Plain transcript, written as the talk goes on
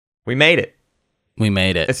We made it. We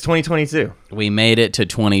made it. It's 2022. We made it to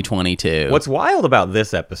 2022. What's wild about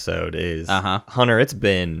this episode is, Hunter, it's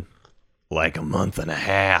been like a month and a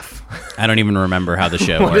half. I don't even remember how the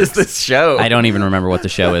show What works. is this show? I don't even remember what the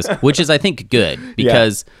show is, which is, I think, good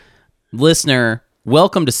because, listener,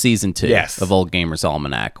 welcome to season 2 of Old Gamers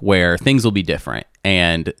Almanac, where things will be different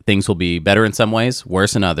and things will be better in some ways,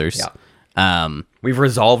 worse in others. Yeah. We've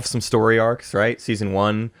resolved some story arcs, right? Season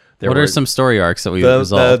 1. What are some story arcs that we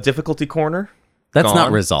resolved? The difficulty corner. That's gone.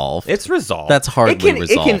 not resolved. It's resolved. That's hardly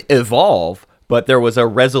resolved. It can evolve, but there was a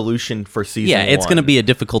resolution for season 1. Yeah, it's going to be a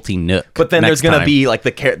difficulty nook. But then there's going to be like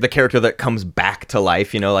the character that comes back to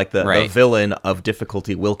life, like the villain of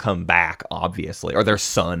difficulty will come back, obviously. Or their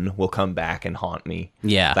son will come back and haunt me.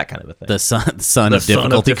 Yeah. That kind of a thing. The son of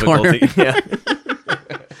difficulty corner. Yeah.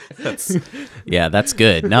 That's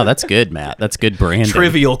good. No, that's good, Matt. That's good branding.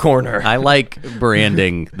 Trivial corner. I like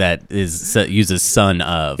branding that uses son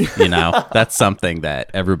of, That's something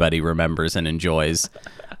that everybody remembers and enjoys.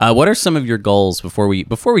 What are some of your goals before we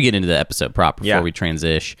get into the episode proper, before we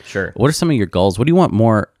transition? Sure. What are some of your goals? What do you want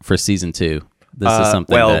more for season 2? This is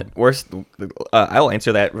something I'll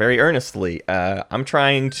answer that very earnestly. I'm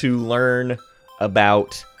trying to learn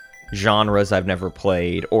about genres I've never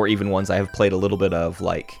played, or even ones I have played a little bit of,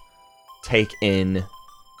 like take in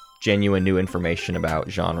genuine new information about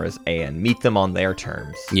genres and meet them on their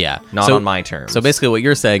terms. Yeah. Not on my terms. So basically what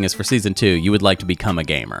you're saying is for season 2, you would like to become a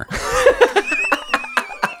gamer.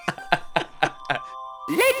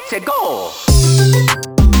 Let's go!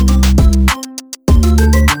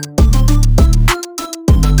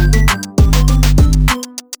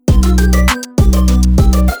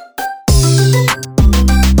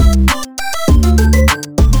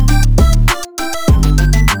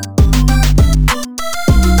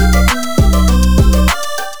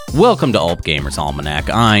 Welcome to Old Gamers Almanac.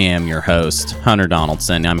 I am your host, Hunter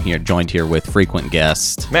Donaldson. I'm joined here with frequent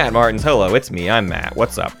guest Matt Martins. Hello, it's me. I'm Matt.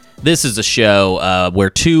 What's up? This is a show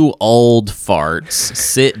where two old farts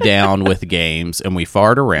sit down with games and we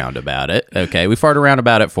fart around about it. Okay, we fart around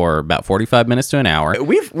about it for about 45 minutes to an hour.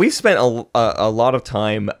 We've spent a lot of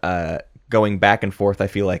time going back and forth, I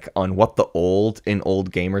feel like, on what the old in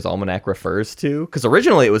Old Gamers Almanac refers to. Because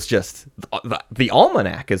originally it was just the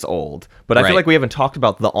almanac is old, but I feel like we haven't talked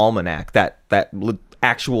about the almanac, that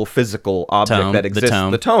actual physical object that exists,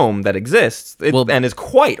 the tome that exists, and is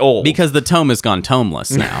quite old. Because the tome has gone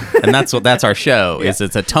tomeless now, and that's our show. It's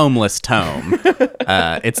a tomeless tome.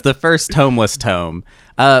 It's the first tomeless tome.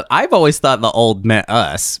 I've always thought the old meant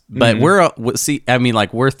us, but we're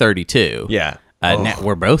 32. Yeah.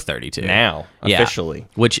 We're both 32 now, officially,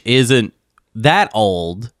 which isn't that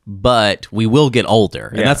old, but we will get older,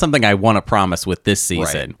 and that's something I want to promise with this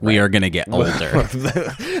season. We are going to get older.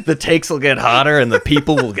 The takes will get hotter, and the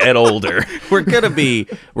people will get older. We're gonna be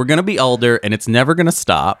older, and it's never going to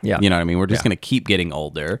stop. Yeah. You know what I mean? We're just going to keep getting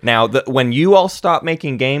older. Now, when you all stop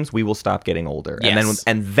making games, we will stop getting older,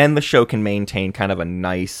 and then the show can maintain kind of a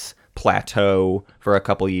nice plateau for a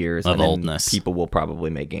couple years of and then oldness. People will probably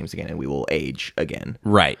make games again, and we will age again.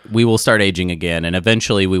 Right. We will start aging again, and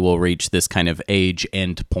eventually we will reach this kind of age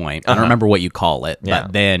end point. I don't remember what you call it,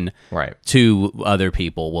 but then two other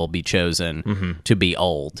people will be chosen to be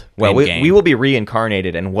old. Well, we will be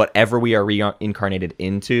reincarnated, and whatever we are reincarnated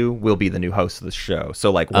into will be the new host of the show.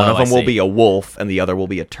 So, like, one of them will be a wolf, and the other will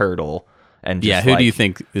be a turtle. And just who do you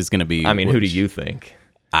think is going to be? I mean, who do you think?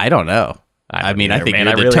 I don't know. I think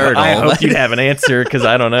you're the turtle. I hope you'd have an answer, because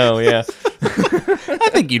I don't know, yeah. I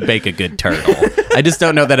think you'd make a good turtle. I just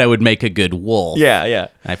don't know that I would make a good wolf. Yeah.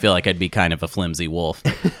 I feel like I'd be kind of a flimsy wolf.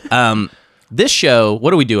 This show,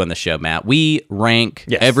 what do we do on the show, Matt? We rank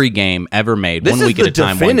every game ever made, 1 week at a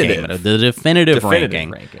time, one game. The definitive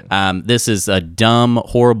ranking. This is a dumb,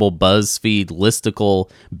 horrible BuzzFeed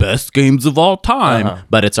listicle best games of all time,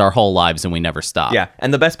 but it's our whole lives and we never stop. Yeah,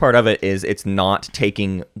 and the best part of it is it's not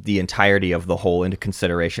taking the entirety of the whole into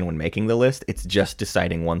consideration when making the list. It's just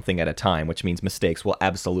deciding one thing at a time, which means mistakes will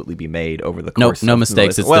absolutely be made over the course. No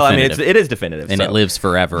mistakes. It's definitive. I mean, it is definitive, and it lives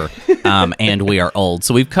forever. And we are old,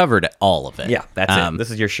 so we've covered all of it. Yeah, that's it. This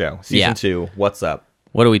is your show. Season 2, what's up?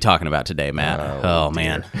 What are we talking about today, Matt? Oh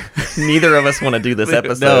man. Neither of us want to do this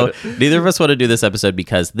episode. No, neither of us want to do this episode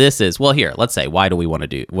because this is, let's say, why do we not want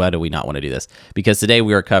to do this? Because today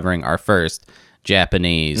we are covering our first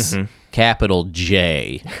Japanese, capital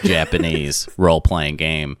J, Japanese role-playing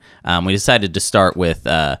game. We decided to start with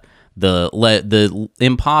the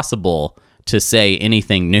impossible to say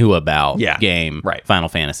anything new about game, Final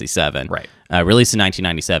Fantasy VII. Right. Released in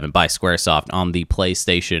 1997 by Squaresoft on the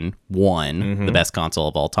PlayStation 1, the best console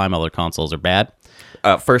of all time. Other consoles are bad.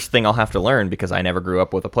 first thing I'll have to learn because I never grew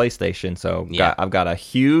up with a PlayStation. So Yeah. I've got a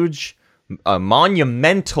huge,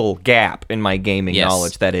 monumental gap in my gaming Yes.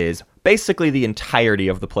 knowledge that is basically the entirety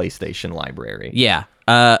of the PlayStation library. Yeah.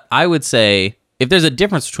 I would say if there's a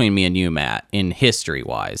difference between me and you, Matt, in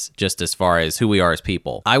history-wise, just as far as who we are as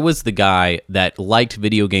people, I was the guy that liked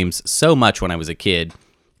video games so much when I was a kid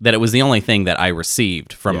that it was the only thing that I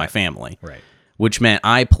received from my family. Right. Which meant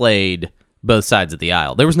I played both sides of the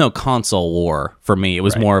aisle. There was no console war for me. It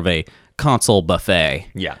was more of a console buffet.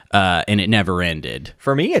 Yeah. And it never ended.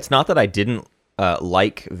 For me, it's not that I didn't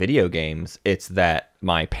like video games. It's that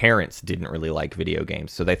my parents didn't really like video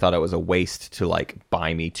games, so they thought it was a waste to like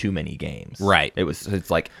buy me too many games. Right. It's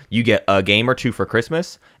like you get a game or two for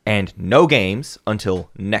Christmas and no games until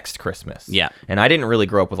next Christmas. Yeah. And I didn't really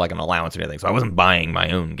grow up with like an allowance or anything, so I wasn't buying my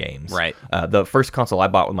own games. Right. The first console I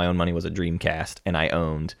bought with my own money was a Dreamcast, and I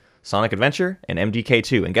owned Sonic Adventure and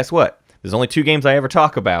MDK2. And guess what? There's only 2 games I ever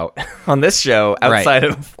talk about on this show outside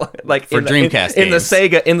of like For Dreamcast in the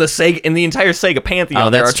games. in the entire Sega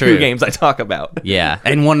pantheon. There are that's 2 true. games I talk about. Yeah.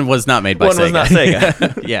 And one was not made by One Sega. was not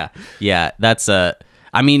Sega. Yeah. Yeah. That's I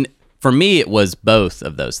mean, for me, it was both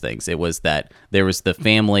of those things. It was that there was the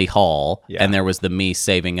family haul and there was the me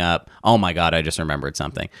saving up. Oh my God, I just remembered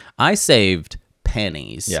something. I saved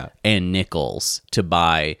pennies and nickels to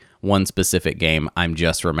buy one specific game I'm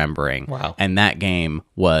just remembering. Wow. And that game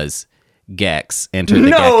was Gex, Enter the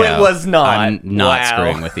No, Gecko. it was not. I'm not Wow.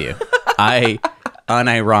 screwing with you. I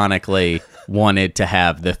unironically wanted to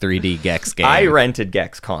have the 3D Gex game. I rented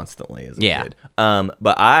Gex constantly as a kid.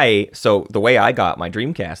 So the way I got my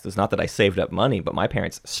Dreamcast is not that I saved up money, but my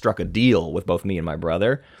parents struck a deal with both me and my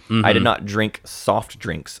brother. I did not drink soft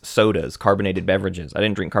drinks, sodas, carbonated beverages. I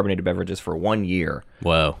didn't drink carbonated beverages for 1 year.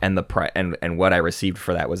 Whoa. And and what I received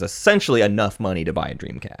for that was essentially enough money to buy a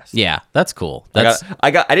Dreamcast. Yeah, that's cool.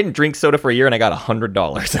 I didn't drink soda for a year and I got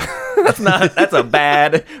 $100. That's a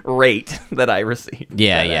bad rate that I received.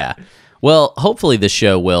 Yeah. Well, hopefully this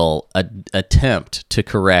show will attempt to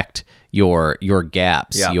correct your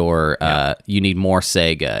gaps. Yeah. You need more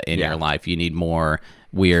Sega in your life. You need more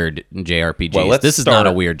weird JRPGs. Well, this is not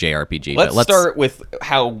a weird JRPG. Let's but start with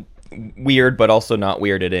how weird but also not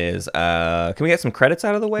weird it is. Can we get some credits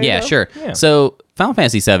out of the way? Yeah, though? sure. Yeah. So Final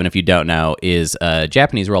Fantasy VII, if you don't know, is a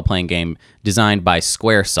Japanese role-playing game designed by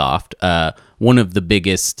Squaresoft, one of the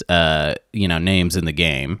biggest names in the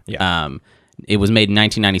game. Yeah. It was made in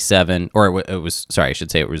 1997, or it was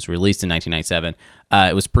released in 1997.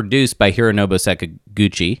 It was produced by Hironobu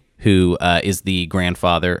Sakaguchi, who is the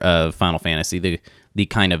grandfather of Final Fantasy, the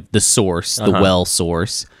kind of the source, the well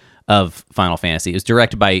source of Final Fantasy. It was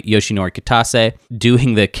directed by Yoshinori Kitase.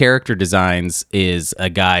 Doing the character designs is a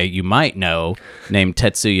guy you might know named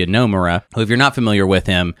Tetsuya Nomura, who, if you're not familiar with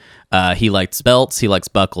him, he likes belts, he likes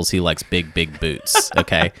buckles, he likes big boots,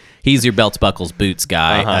 okay? He's your belts, buckles, boots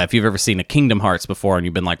guy. If you've ever seen a Kingdom Hearts before and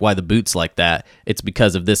you've been like, why the boots like that? It's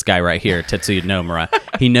because of this guy right here, Tetsuya Nomura.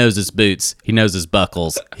 He knows his boots, he knows his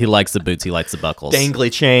buckles, he likes the boots, he likes the buckles.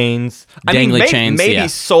 Dangly chains. Chains, maybe yeah.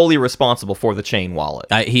 solely responsible for the chain wallet.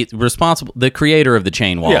 He's responsible, the creator of the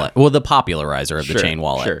chain wallet, well, the popularizer of the chain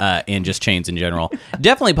wallet, sure. and just chains in general.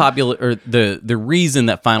 Definitely popular. Or the reason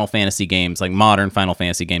that Final Fantasy games, like modern Final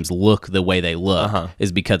Fantasy games, look the way they look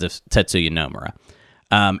is because of Tetsuya Nomura.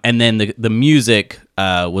 And then the music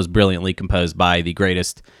was brilliantly composed by the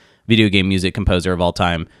greatest video game music composer of all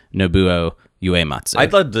time, Nobuo Uematsu.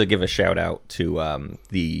 I'd love to give a shout out to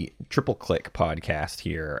the Triple Click podcast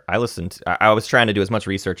here. I was trying to do as much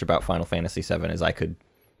research about Final Fantasy VII as I could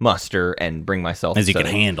muster and bring myself As you could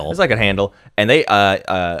handle. As I could handle. And they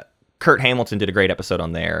Kurt Hamilton did a great episode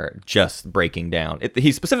on there just breaking down.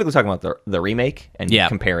 He's specifically talking about the remake and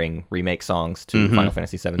comparing remake songs to Final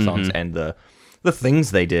Fantasy VII songs and the things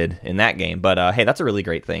they did in that game. But hey, that's a really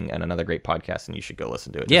great thing and another great podcast, and you should go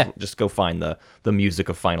listen to it. Just go find the music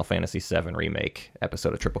of Final Fantasy VII remake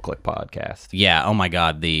episode of Triple Click Podcast. Yeah. Oh my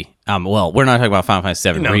God. Well, we're not talking about Final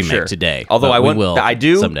Fantasy VII remake today. Although I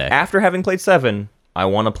do someday. After having played 7. I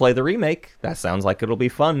want to play the remake. That sounds like it'll be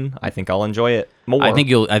fun. I think I'll enjoy it more. I think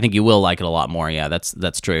you will like it a lot more. Yeah,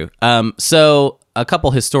 that's true. So a couple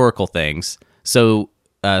historical things. So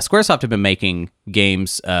Squaresoft have been making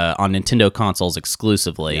games on Nintendo consoles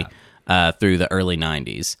exclusively through the early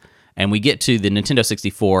 90s. And we get to the Nintendo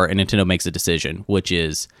 64 and Nintendo makes a decision, which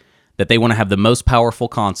is that they want to have the most powerful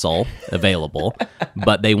console available,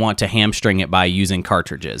 but they want to hamstring it by using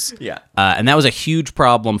cartridges. Yeah. And that was a huge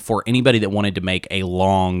problem for anybody that wanted to make a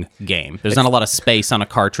long game. There's not a lot of space on a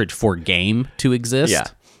cartridge for game to exist. Yeah.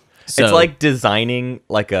 So, it's like designing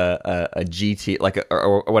like a GT, like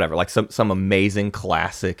or whatever, like some amazing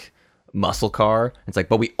classic muscle car. It's like,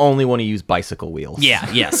 but we only want to use bicycle wheels. Yeah,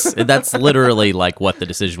 yes. That's literally like what the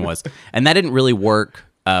decision was. And that didn't really work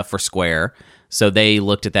for Square. So they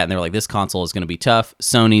looked at that and they were like, this console is going to be tough.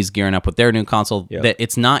 Sony's gearing up with their new console that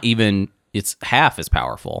it's not even, it's half as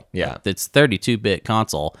powerful. Yeah. It's 32-bit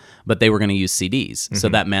console, but they were going to use CDs. So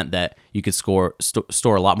that meant that you could store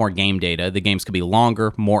a lot more game data. The games could be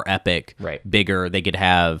longer, more epic, bigger. They could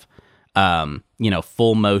have,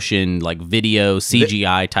 full motion, like video,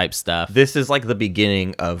 CGI type stuff. This is like the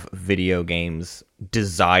beginning of video games'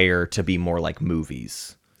 desire to be more like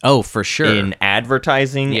movies. Oh, for sure. In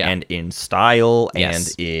advertising and in style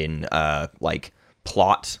Yes. and in like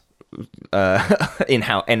plot, in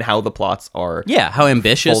how the plots are. Yeah, how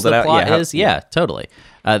ambitious folded the out. plot is. Yeah, totally.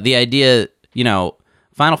 The idea,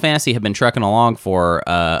 Final Fantasy had been trucking along for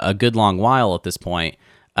a good long while at this point.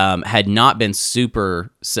 Had not been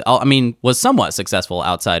was somewhat successful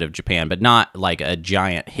outside of Japan, but not like a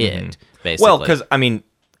giant hit, basically. Well, because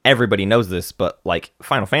everybody knows this, but like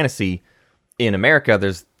Final Fantasy in America,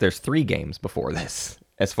 there's 3 games before this,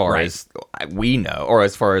 as far as we know, or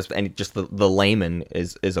as far as just the layman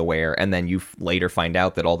is aware, and then you later find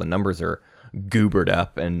out that all the numbers are goobered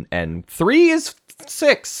up, and 3 is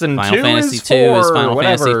 6 and Final 2 Fantasy is 2 4, is Final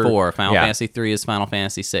whatever. Fantasy 4. Final Fantasy 3 is Final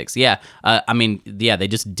Fantasy 6. Yeah. They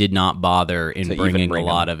just did not bother in bringing a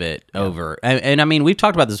lot of it over. And we've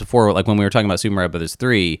talked about this before, like when we were talking about Super Mario Bros.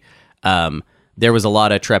 3, there was a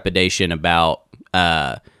lot of trepidation about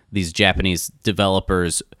these Japanese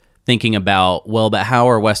developers thinking about, but how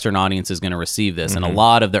are Western audiences going to receive this? And a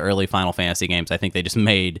lot of the early Final Fantasy games, I think they just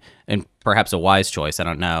made, and perhaps a wise choice, I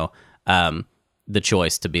don't know, the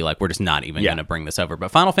choice to be like, we're just not even going to bring this over.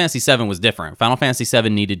 But Final Fantasy VII was different. Final Fantasy VII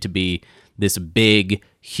needed to be this big,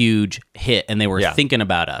 huge hit, and they were thinking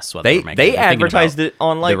about us. They advertised it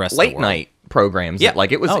on like late night programs. Yeah,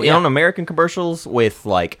 like it was on American commercials with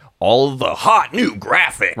like all the hot new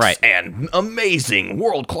graphics and amazing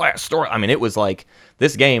world class story. It was like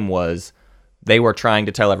this game was. They were trying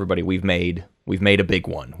to tell everybody we've made a big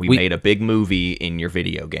one. We made a big movie in your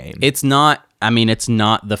video game. It's not. It's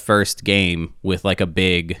not the first game with like a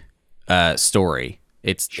big story.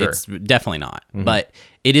 It's definitely not. But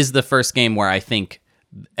it is the first game where I think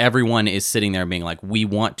everyone is sitting there being like, we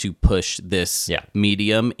want to push this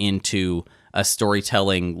medium into a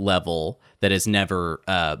storytelling level that has never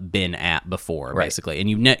been at before, basically. And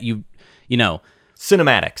you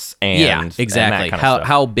cinematics and exactly. And that kind of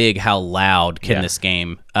how big, how loud can this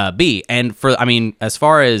game be? And for as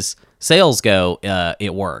far as sales go,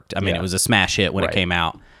 it worked. It was a smash hit when it came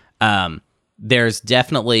out. There's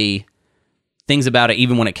definitely things about it,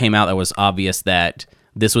 even when it came out, that was obvious that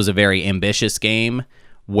this was a very ambitious game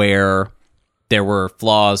where there were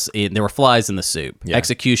flaws. There were flies in the soup.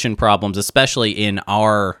 Execution problems, especially in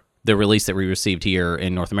the release that we received here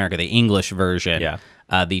in North America, the English version.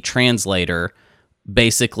 The translator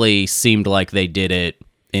basically seemed like they did it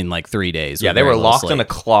in like 3 days. Yeah, they were locked in a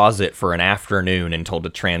closet for an afternoon and told to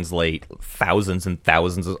translate thousands and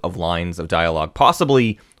thousands of lines of dialogue,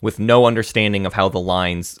 possibly with no understanding of how the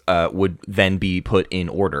lines would then be put in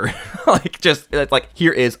order. It's like,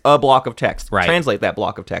 here is a block of text. Translate that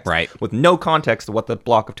block of text. With no context of what the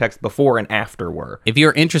block of text before and after were. If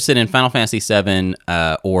you're interested in Final Fantasy VII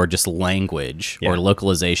or just language or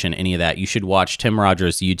localization, any of that, you should watch Tim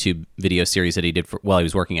Rogers' YouTube video series that he did while he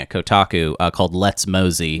was working at Kotaku called Let's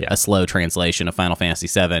Mosey, a slow translation of Final Fantasy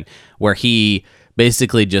VII, where he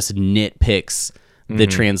basically just nitpicks the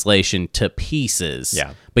translation to pieces.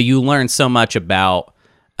 But you learn so much about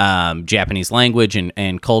Japanese language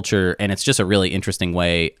and culture, and it's just a really interesting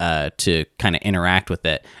way to kind of interact with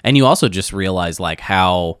it. And you also just realize like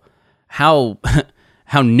how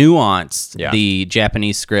nuanced the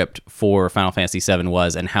Japanese script for Final Fantasy VII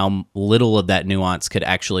was, and how little of that nuance could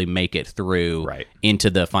actually make it through into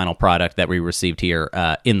the final product that we received here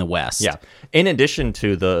in the West. In addition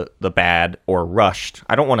to the bad or rushed,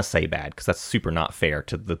 I don't want to say bad because that's super not fair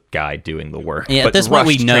to the guy doing the work. Yeah, but at this point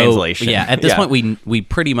we know. Translation. Yeah, at this point we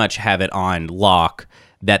pretty much have it on lock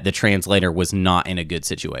that the translator was not in a good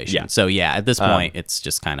situation. So at this point it's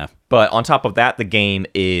just kind of. But on top of that, the game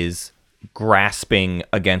is grasping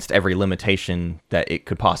against every limitation that it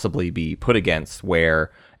could possibly be put against,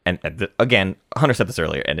 where again, Hunter said this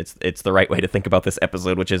earlier, and it's the right way to think about this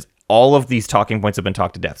episode, which is all of these talking points have been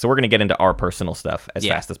talked to death, so we're going to get into our personal stuff as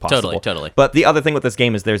fast as possible. Totally. But the other thing with this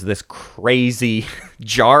game is there's this crazy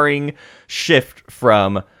jarring shift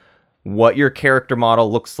from what your character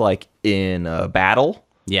model looks like in a battle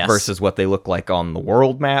versus what they look like on the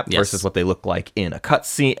world map versus what they look like in a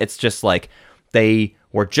cutscene. It's just like they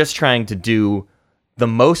were just trying to do the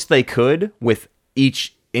most they could with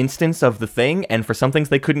each instance of the thing, and for some things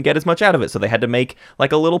they couldn't get as much out of it, so they had to make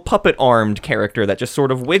like a little puppet armed character that just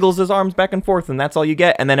sort of wiggles his arms back and forth, and that's all you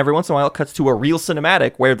get. And then every once in a while it cuts to a real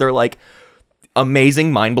cinematic where they're like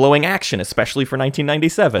amazing, mind-blowing action, especially for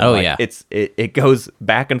 1997. Oh, like, yeah. It goes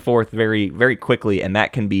back and forth very, very quickly, and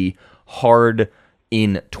that can be hard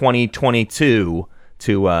in 2022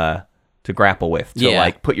 to grapple with, to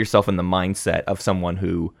like put yourself in the mindset of someone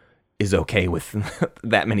who is okay with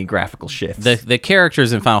that many graphical shifts. The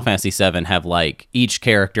characters in Final Fantasy VII have like, each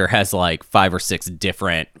character has like 5 or 6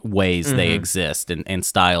 different ways they exist and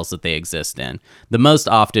styles that they exist in. The most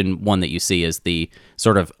often one that you see is the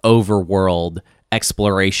sort of overworld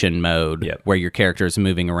exploration mode, where your character is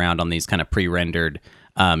moving around on these kind of pre-rendered,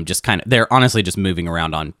 they're honestly just moving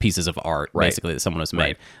around on pieces of art, basically, that someone has made.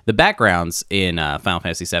 Right. The backgrounds in Final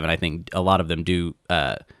Fantasy VII, I think a lot of them do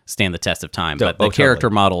stand the test of time, but the character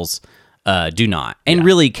models do not, and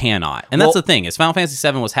really cannot. And that's the thing, is Final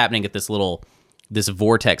Fantasy VII was happening at this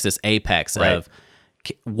vortex, this apex of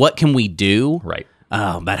what can we do? Right.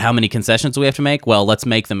 About how many concessions we have to make? Well, let's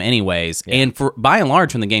make them anyways. Yeah. And by and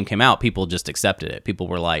large, when the game came out, people just accepted it. People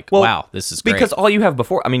were like, wow, this is great. Because all you have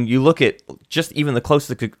before, I mean, you look at just even the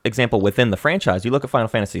closest example within the franchise, you look at Final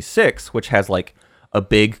Fantasy VI, which has like a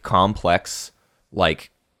big, complex, like,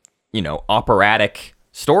 you know, operatic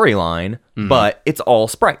storyline, but it's all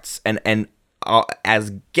sprites. And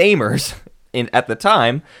as gamers at the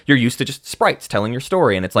time, you're used to just sprites telling your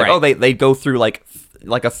story. And it's like, they go through like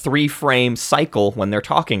a 3-frame cycle when they're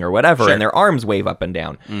talking or whatever, and their arms wave up and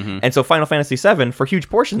down. And so Final Fantasy VII, for huge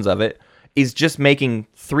portions of it, is just making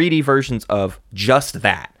 3D versions of just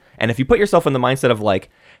that. And if you put yourself in the mindset of like,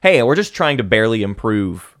 hey, we're just trying to barely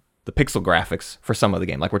improve the pixel graphics for some of the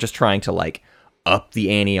game, like we're just trying to like up the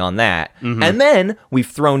ante on that, and then we've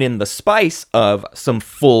thrown in the spice of some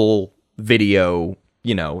full video,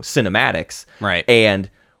 you know, cinematics, right? And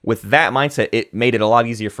with that mindset, it made it a lot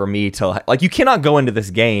easier for me to, like, you cannot go into this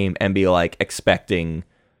game and be, like, expecting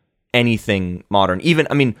anything modern.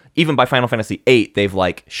 Even by Final Fantasy VIII, they've,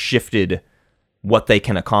 like, shifted what they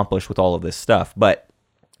can accomplish with all of this stuff. But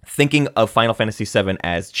thinking of Final Fantasy VII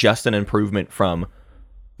as just an improvement from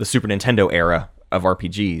the Super Nintendo era of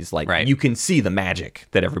RPGs, like, you can see the magic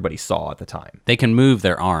that everybody saw at the time. They can move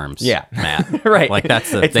their arms, Matt. Right. Like,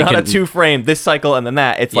 that's the... It's not a 2-frame, this cycle and then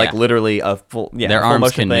that. It's like literally a full, their full arms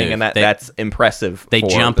motion can thing, move. and that's impressive. They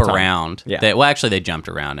jump the time. around. Yeah. Actually, they jumped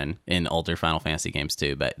around in older Final Fantasy games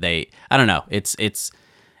too, but I don't know. It's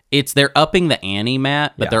they're upping the ante,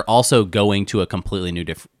 Matt, but they're also going to a completely new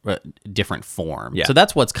different form. Yeah. So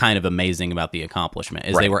that's what's kind of amazing about the accomplishment,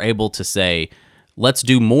 is they were able to say, let's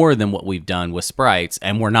do more than what we've done with sprites,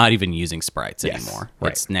 and we're not even using sprites anymore.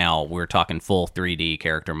 Right. It's now we're talking full 3D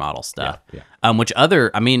character model stuff. Yeah. Which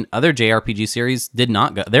other JRPG series did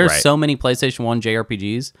not go. There's so many PlayStation 1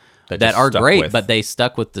 JRPGs that are great, but they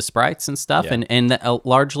stuck with the sprites and stuff, and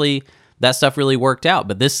largely that stuff really worked out.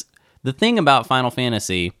 But the thing about Final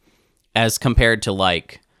Fantasy, as compared to,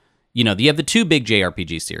 like, you know, you have the 2 big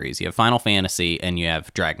JRPG series. You have Final Fantasy and you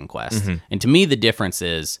have Dragon Quest. And to me, the difference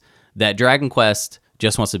is that Dragon Quest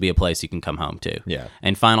just wants to be a place you can come home to. Yeah.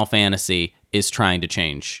 And Final Fantasy is trying to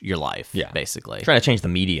change your life, basically. Trying to change the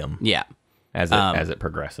medium. Yeah. As it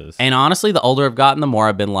progresses. And honestly, the older I've gotten, the more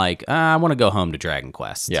I've been like, I want to go home to Dragon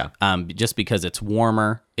Quest. Yeah. Just because it's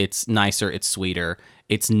warmer, it's nicer, it's sweeter.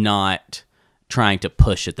 It's not trying to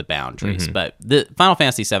push at the boundaries. But the Final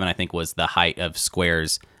Fantasy VII, I think, was the height of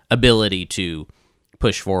Square's ability to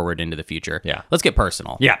push forward into the future. Yeah. Let's get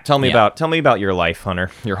personal. Yeah. Tell me about your life, Hunter.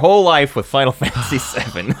 Your whole life with Final Fantasy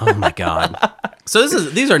VII. Oh my God. So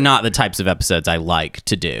these are not the types of episodes I like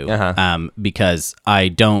to do, because I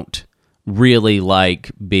don't really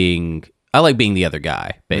like being the other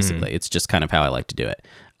guy, basically. It's just kind of how I like to do it.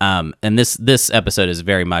 And this episode is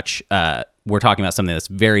very much, we're talking about something that's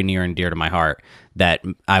very near and dear to my heart that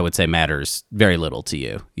I would say matters very little to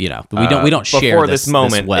you. You know, we don't share before this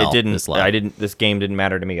moment. This game didn't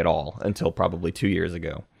matter to me at all until probably 2 years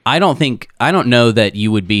ago. I don't know that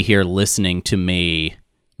you would be here listening to me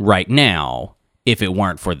right now if it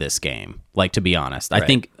weren't for this game. Like, to be honest,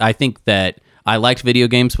 right. I think that I liked video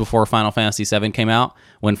games before Final Fantasy VII came out.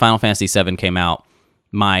 When Final Fantasy VII came out,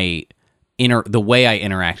 the way I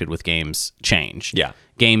interacted with games changed. Yeah.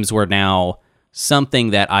 Games were now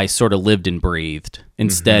something that I sort of lived and breathed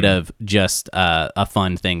instead of just a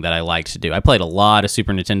fun thing that I liked to do. I played a lot of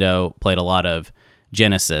Super Nintendo, played a lot of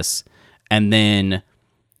Genesis, and then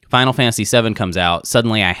Final Fantasy VII comes out.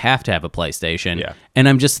 Suddenly I have to have a PlayStation, and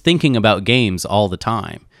I'm just thinking about games all the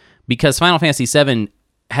time because Final Fantasy VII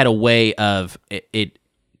had a way of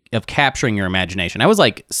capturing your imagination. I was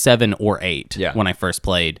like 7 or 8 when I first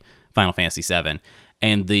played Final Fantasy VII.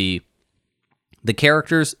 and the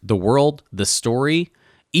characters, the world, the story,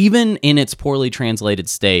 even in its poorly translated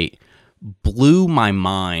state, blew my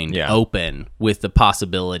mind open with the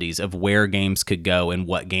possibilities of where games could go and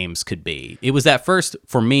what games could be. It was that first,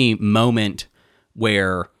 for me, moment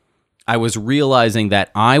where I was realizing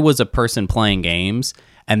that I was a person playing games,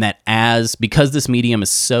 and that because this medium is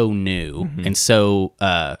so new and so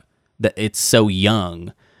that it's so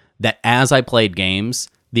young, that as I played games,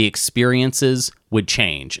 the experiences would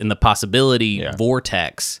change, and the possibility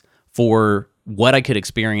vortex for what I could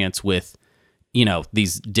experience with,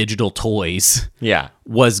 these digital toys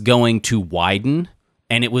was going to widen.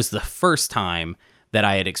 And it was the first time that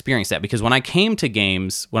I had experienced that, because when I came to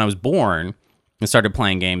games, when I was born and started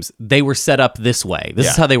playing games, they were set up this way. This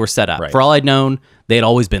is how they were set up. Right. For all I'd known, they had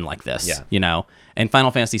always been like this, and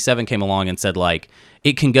Final Fantasy VII came along and said, like,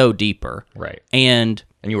 it can go deeper. Right. And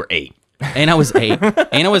you were 8. And I was 8.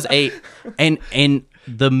 And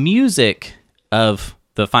the music of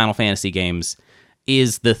the Final Fantasy games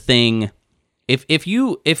is the thing. If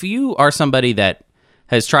you are somebody that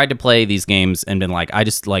has tried to play these games and been like, I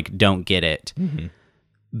just like don't get it,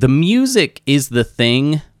 the music is the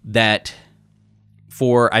thing that,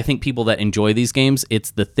 for I think people that enjoy these games,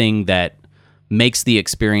 it's the thing that makes the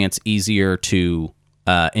experience easier to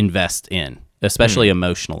invest in, especially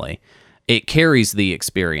emotionally. It carries the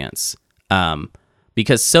experience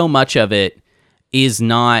because so much of it is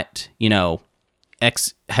not,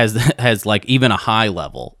 has like even a high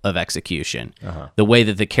level of execution. The way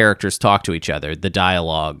that the characters talk to each other, the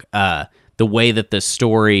dialogue, the way that the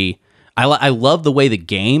story. I love the way the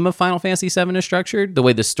game of Final Fantasy VII is structured. The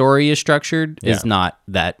way the story is structured is not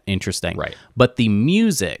that interesting. Right. But the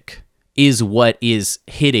music is what is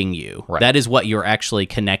hitting you. Right. That is what you're actually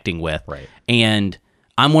connecting with. Right. And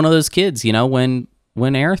I'm one of those kids, when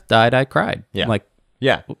Aerith died, I cried. Yeah. Like,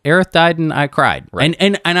 yeah. Aerith died and I cried. Right.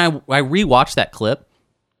 And I rewatched that clip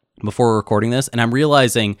before recording this, and I'm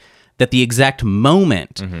realizing that the exact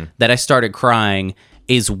moment that I started crying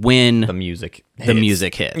is when the music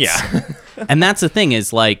hits. Yeah. And that's the thing,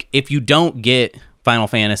 is like, if you don't get Final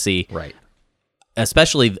Fantasy, right,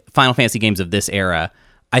 especially Final Fantasy games of this era,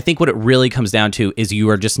 I think what it really comes down to is you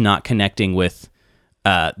are just not connecting with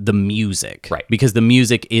the music, right? Because the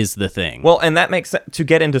music is the thing. Well, and that makes sense. To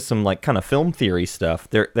get into some like kind of film theory stuff,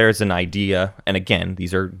 there's an idea, and again,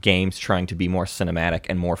 these are games trying to be more cinematic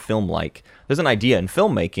and more film-like. There's an idea in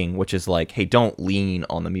filmmaking which is like, hey, don't lean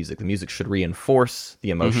on the music. The music should reinforce the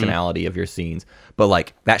emotionality of your scenes, but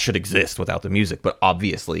like that should exist without the music. But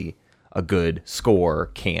obviously, a good score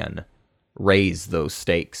can raise those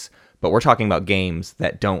stakes. But we're talking about games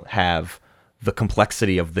that don't have the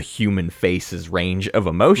complexity of the human face's range of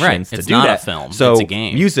emotions to it's do not that. A film. So it's a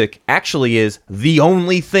game. Music actually is the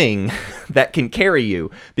only thing that can carry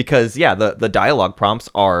you, because the dialogue prompts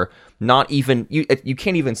are not even, you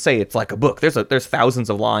can't even say it's like a book. There's thousands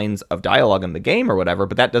of lines of dialogue in the game or whatever,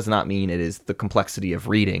 but that does not mean it is the complexity of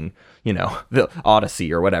reading, the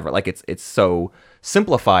Odyssey or whatever. Like it's so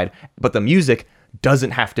simplified, but the music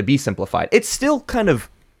doesn't have to be simplified. It's still kind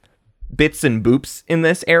of bits and boops in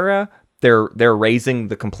this era. They're raising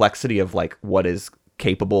the complexity of like what is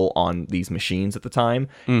capable on these machines at the time,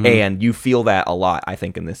 and you feel that a lot, I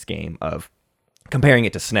think, in this game, of comparing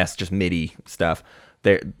it to SNES, just MIDI stuff.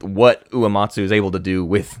 What Uematsu is able to do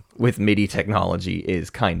with MIDI technology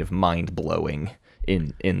is kind of mind blowing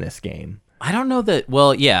in this game. I don't know that.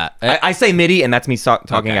 Well, yeah, I say MIDI, and that's me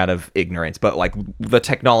talking out of ignorance. But like the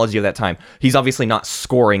technology of that time, he's obviously not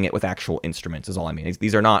scoring it with actual instruments. Is all I mean.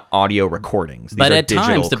 These are not audio recordings. These but are at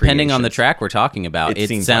times, depending creations. on the track we're talking about,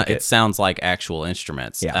 it sounds like actual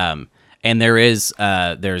instruments. Yeah. And there's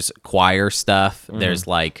choir stuff. There's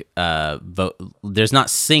like there's not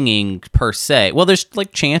singing per se. Well, there's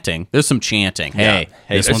like chanting. There's some chanting. Hey,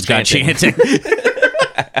 this one's got chanting.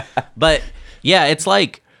 But yeah, it's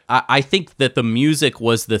like, I think that the music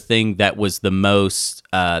was the thing that was the most,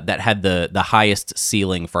 that had the highest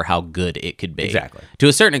ceiling for how good it could be. Exactly. To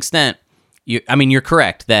a certain extent, you're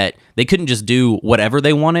correct that they couldn't just do whatever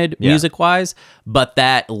they wanted music-wise, but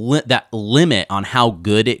that limit on how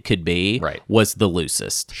good it could be was the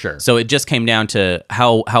loosest. Sure. So it just came down to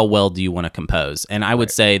how well do you want to compose. And I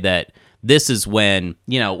would say that this is when,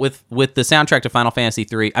 with the soundtrack to Final Fantasy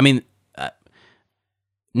III, I mean,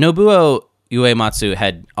 Nobuo Uematsu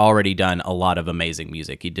had already done a lot of amazing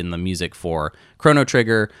music. He did the music for Chrono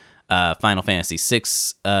Trigger. Final Fantasy VI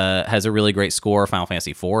has a really great score. Final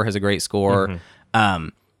Fantasy IV has a great score.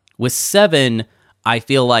 With 7, I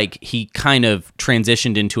feel like he kind of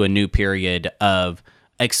transitioned into a new period of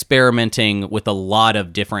experimenting with a lot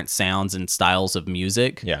of different sounds and styles of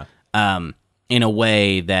music. Yeah. In a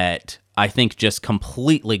way that I think just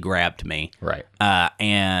completely grabbed me. Right.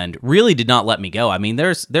 And really did not let me go. I mean,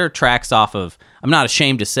 there are tracks off of, I'm not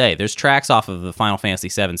ashamed to say, there's tracks off of the Final Fantasy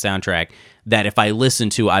VII soundtrack that if I listen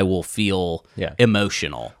to, I will feel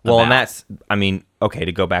emotional. Well, about. and that's, I mean, okay,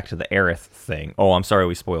 to go back to the Aerith thing. Oh, I'm sorry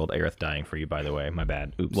we spoiled Aerith dying for you, by the way. My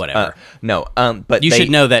bad. Oops. Whatever. No, but you should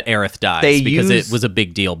know that Aerith dies because it was a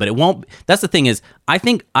big deal, but it won't. That's the thing is, I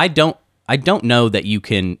think I don't know that you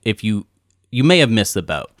can, if you may have missed the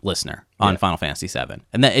boat, listener, on Final Fantasy VII,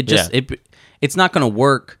 and that it just it's not going to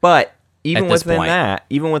work. But even at this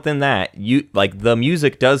within that, you like the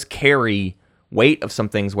music does carry weight of some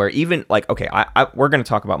things where even like, okay, I we're going to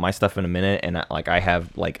talk about my stuff in a minute, and I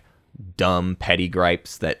have like dumb petty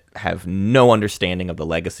gripes that have no understanding of the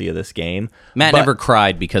legacy of this game. Matt never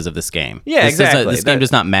cried because of this game. Yeah, exactly. This game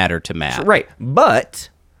does not matter to Matt. Right. But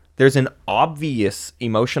there's an obvious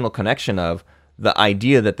emotional connection of the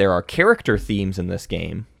idea that there are character themes in this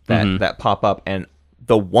game that pop up, and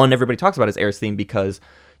the one everybody talks about is Aerith's theme because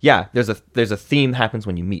there's a theme that happens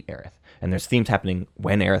when you meet Aerith, and there's themes happening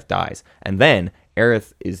when Aerith dies, and then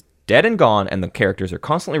Aerith is dead and gone, and the characters are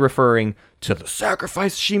constantly referring to the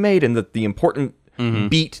sacrifice she made and the important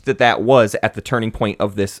beat that was at the turning point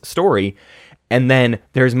of this story. And then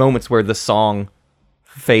there's moments where the song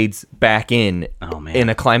fades back in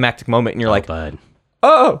a climactic moment, and you're like, bud.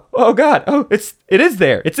 oh God, it is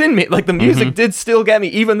there. It's in me. Like the music did still get me,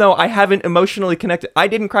 even though I haven't emotionally connected. I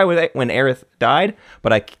didn't cry when Aerith died,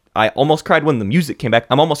 but I almost cried when the music came back.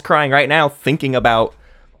 I'm almost crying right now thinking about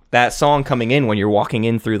that song coming in when you're walking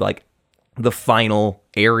in through like the final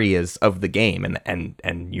areas of the game,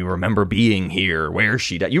 and you remember being here where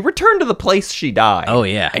she died. You return to the place she died. Oh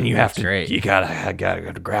yeah, and you have to you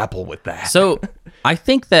gotta grapple with that. So I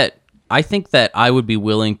think that I would be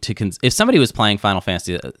willing to if somebody was playing Final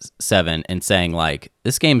Fantasy VII and saying like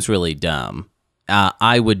this game's really dumb.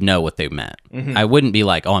 I would know what they meant. I wouldn't be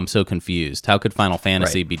like, oh, I'm so confused. How could Final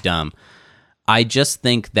Fantasy be dumb? I just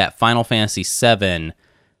think that Final Fantasy VII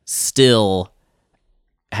still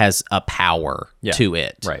has a power to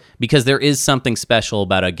it. Right. Because there is something special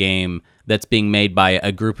about a game that's being made by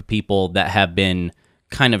a group of people that have been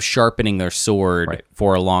kind of sharpening their sword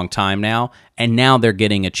for a long time now. And now they're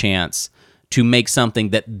getting a chance to make something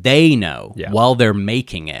that they know while they're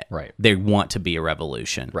making it. Right. They want to be a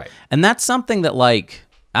revolution. Right. And that's something that, like,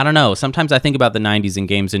 I don't know. Sometimes I think about the 90s and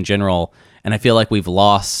games in general, and I feel like we've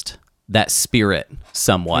lost that spirit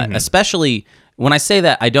somewhat. Especially when I say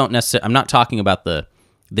that, I'm not talking about the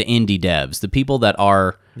indie devs, the people that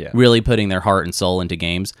are really putting their heart and soul into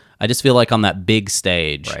games. I just feel like on that big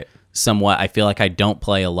stage, somewhat, I feel like I don't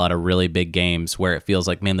play a lot of really big games where it feels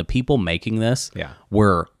like, man, the people making this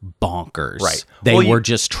were bonkers. Right. They were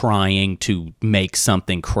just trying to make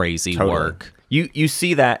something crazy work. You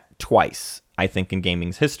see that twice, I think, in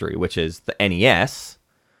gaming's history, which is the NES,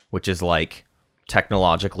 which is like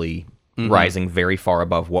technologically rising very far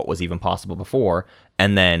above what was even possible before,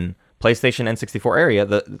 and then PlayStation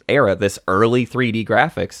N64 era, this early 3D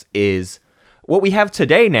graphics is what we have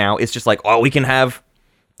today. Now is just like, oh, we can have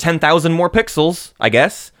 10,000 more pixels, I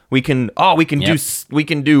guess. We can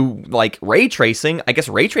do like ray tracing. I guess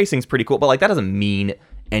ray tracing is pretty cool, but like that doesn't mean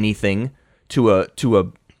anything to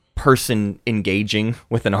a person engaging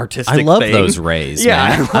with an artistic thing. I love those rays,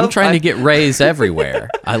 man. I'm trying to get rays everywhere.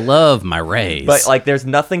 I love my rays. But like there's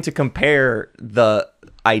nothing to compare the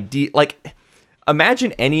idea. Like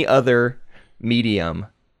imagine any other medium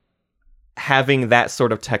having that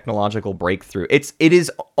sort of technological breakthrough. It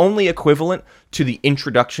is only equivalent to the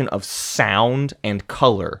introduction of sound and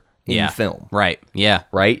color in film. Right. Yeah.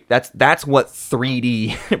 Right? That's what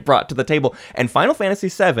 3D brought to the table. And Final Fantasy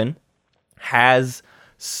VII has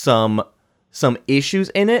some issues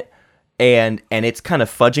in it, and it's kind of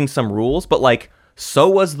fudging some rules, but like so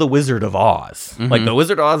was The Wizard of Oz. Like The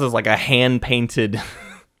Wizard of Oz is like a hand-painted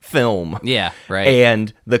film. Yeah, right.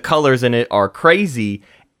 And the colors in it are crazy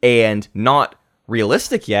and not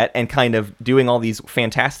realistic yet, and kind of doing all these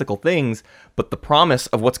fantastical things, but the promise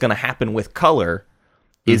of what's going to happen with color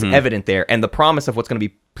is evident there, and the promise of what's going to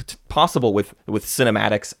be possible with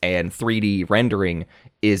cinematics and 3D rendering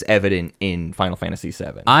is evident in Final Fantasy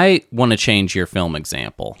VII. I want to change your film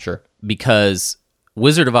example. Sure. Because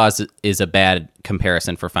Wizard of Oz is a bad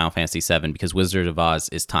comparison for Final Fantasy VII because Wizard of Oz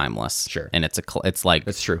is timeless. Sure. And it's like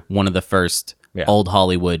That's true. one of the first old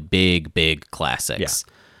Hollywood big classics.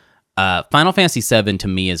 Final Fantasy VII to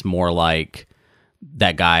me is more like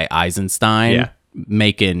that guy Eisenstein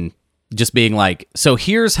just being like, so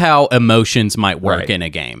here's how emotions might work in a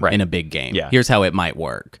game, in a big game. Yeah. Here's how it might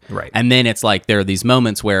work. Right. And then it's like there are these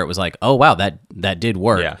moments where it was like, oh wow, that did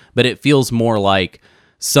work. Yeah. But it feels more like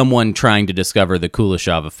someone trying to discover the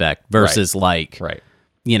Kuleshov effect versus like Right.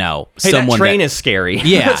 you know, Hey, someone that train is scary.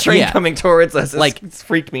 Yeah, the train yeah. coming towards us, Like, it's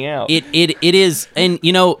freaked me out. it is, and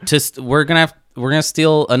you know, we're gonna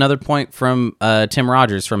steal another point from Tim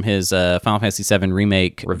Rogers from his Final Fantasy VII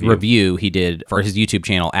remake review he did for his YouTube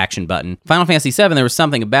channel Action Button. Final Fantasy VII, there was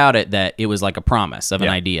something about it that it was like a promise of an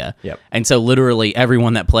idea, Yep. and so literally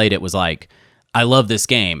everyone that played it was like, "I love this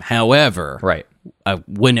game." However, Right.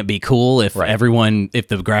 Wouldn't it be cool if if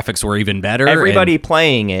the graphics were even better? Everybody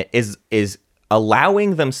playing it is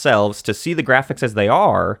allowing themselves to see the graphics as they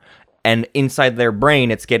are, and inside their brain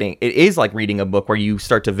it is like reading a book where you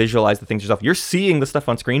start to visualize the things yourself. You're seeing the stuff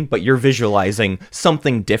on screen, but you're visualizing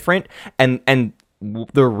something different, and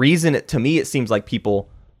the reason to me it seems like people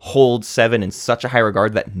hold 7 in such a high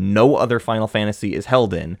regard that no other Final Fantasy is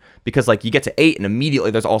held in, because like you get to 8 and immediately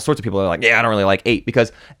there's all sorts of people that are like, yeah, I don't really like 8,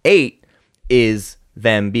 because 8 is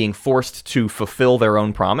them being forced to fulfill their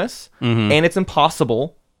own promise, and it's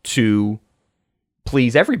impossible to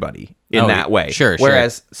please everybody in that way. Sure.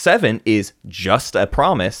 Whereas 7 is just a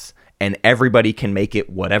promise, and everybody can make it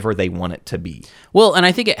whatever they want it to be. Well, and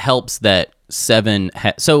I think it helps that 7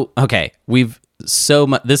 okay,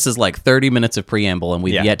 this is like 30 minutes of preamble, and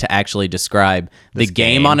we've yet to actually describe the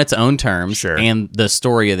game on its own terms and the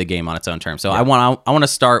story of the game on its own terms. So I want to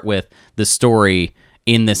start with the story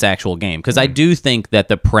in this actual game, because I do think that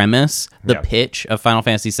the premise, the pitch of Final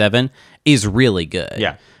Fantasy VII is really good.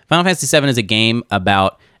 Yeah. Final Fantasy VII is a game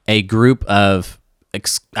about a group of,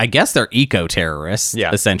 I guess they're eco-terrorists,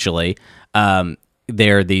 essentially.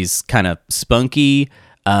 They're these kind of spunky,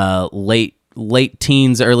 late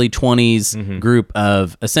teens, early 20s group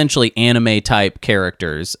of essentially anime-type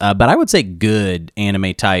characters, but I would say good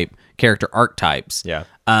anime-type character archetypes. Yeah.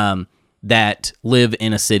 That live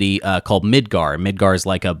in a city called Midgar. Midgar is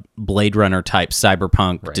like a Blade Runner type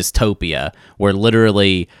cyberpunk dystopia where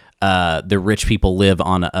literally the rich people live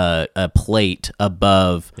on a plate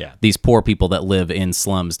above these poor people that live in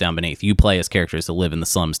slums down beneath. You play as characters that live in the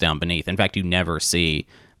slums down beneath. In fact, you never see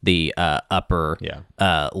the upper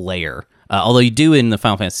layer. Although you do in the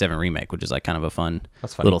Final Fantasy VII Remake, which is like kind of a fun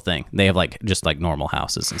little thing. They have like just like normal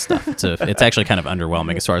houses and stuff. It's actually kind of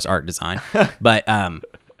underwhelming as far as art design. But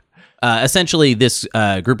essentially, this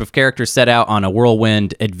group of characters set out on a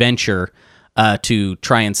whirlwind adventure to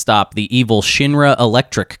try and stop the evil Shinra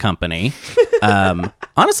Electric Company.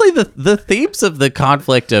 Honestly, the themes of the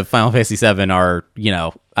conflict of Final Fantasy VII are, you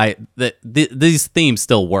know, these themes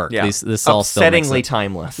still work. Yeah. This all still makes upsettingly sense.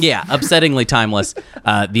 timeless. Yeah, upsettingly timeless.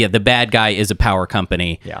 The bad guy is a power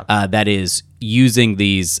company that is using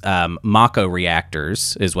these Mako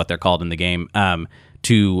reactors, is what they're called in the game,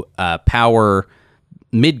 to power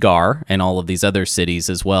Midgar and all of these other cities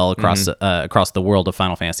as well across the world of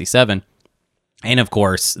Final Fantasy VII. And of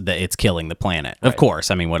course, it's killing the planet. Of course,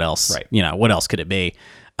 I mean, what else? You know, what else could it be?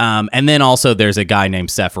 And then also, there's a guy named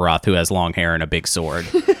Sephiroth who has long hair and a big sword,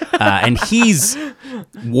 and he's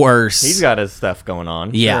worse. He's got his stuff going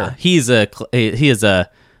on. Yeah, Sure. he is a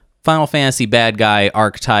Final Fantasy bad guy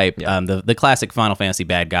archetype. The classic Final Fantasy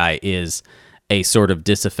bad guy is a sort of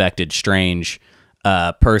disaffected, strange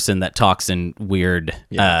person that talks in weird,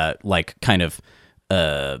 like kind of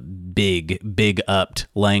big upped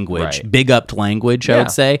language, I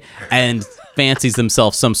would say, and fancies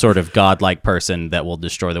himself some sort of godlike person that will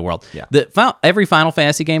destroy the world. Every Final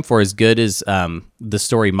Fantasy game, for as good as the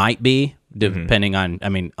story might be, depending on, I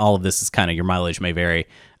mean, all of this is kind of, your mileage may vary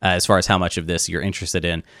as far as how much of this you're interested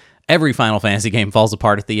in. Every Final Fantasy game falls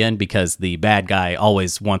apart at the end because the bad guy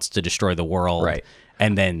always wants to destroy the world,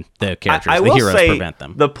 and then the characters, the heroes, prevent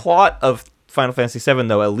them. The plot of Final Fantasy VII,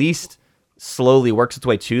 though, at least slowly works its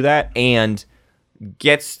way to that, and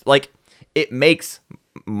gets, like, it makes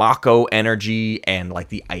Mako energy and, like,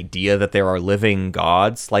 the idea that there are living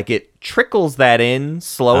gods, like, it trickles that in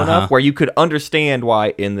slow enough where you could understand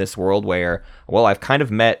why in this world where, well, I've kind of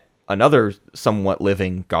met another somewhat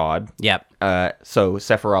living god. So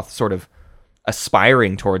Sephiroth sort of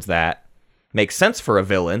aspiring towards that makes sense for a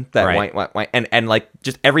villain that and like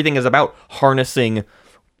just everything is about harnessing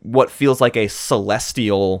what feels like a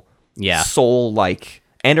celestial soul like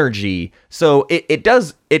energy. So it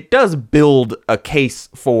does build a case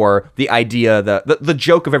for the idea that the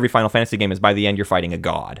joke of every Final Fantasy game is by the end you're fighting a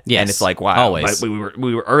god. And it's like, wow, always. we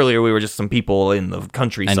were earlier we were just some people in the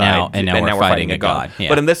countryside, and now we're fighting a god.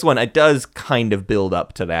 But in this one it does kind of build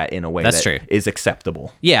up to that in a way that true. Is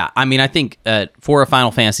acceptable. Yeah, I mean, I think for a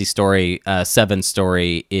Final Fantasy story, 7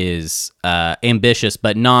 story is ambitious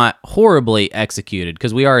but not horribly executed,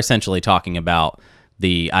 because we are essentially talking about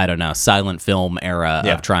the, I don't know, silent film era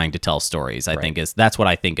of trying to tell stories. I think that's what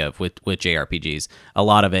I think of with JRPGs. A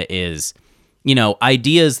lot of it is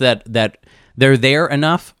ideas that they're there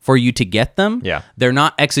enough for you to get them. Yeah. They're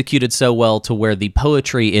not executed so well to where the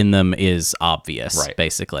poetry in them is obvious, Right.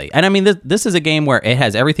 basically. And I mean, this is a game where it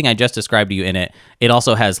has everything I just described to you in it. It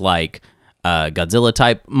also has like Godzilla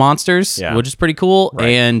type monsters, Yeah. which is pretty cool. Right.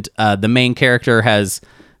 And the main character has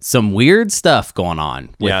some weird stuff going on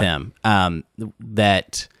with Yeah. him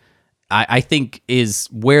that I think is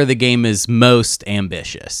where the game is most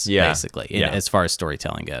ambitious, Yeah. basically, Yeah. as far as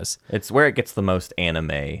storytelling goes. It's where it gets the most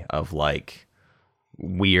anime of like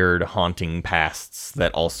weird haunting pasts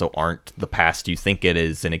that also aren't the past you think it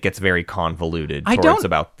is, and it gets very convoluted I towards don't-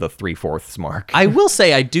 about the 3/4 mark. I will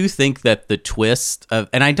say I do think that the twist of,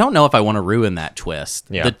 and I don't know if I want to ruin that twist.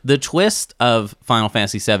 Yeah. The twist of Final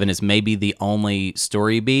Fantasy VII is maybe the only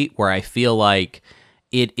story beat where I feel like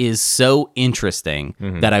it is so interesting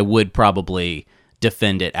that I would probably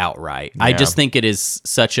defend it outright. I Yeah. just think it is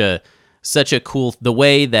such a cool the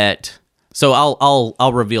way that. So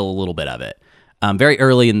I'll reveal a little bit of it. Very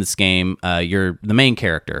early in this game, you're the main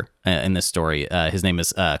character in this story. His name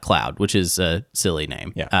is Cloud, which is a silly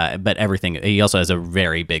name. Yeah. But everything. He also has a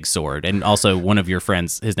very big sword, and also one of your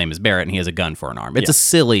friends. His name is Barrett, and he has a gun for an arm. It's a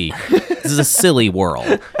silly. This is a silly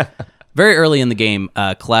world. Very early in the game,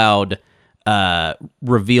 Cloud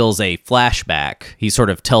reveals a flashback. He sort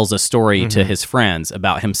of tells a story to his friends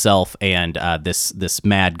about himself and this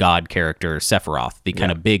mad god character Sephiroth, the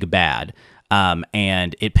kind of big bad.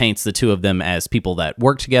 And it paints the two of them as people that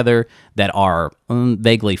work together, that are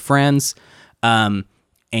vaguely friends. And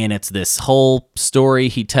it's this whole story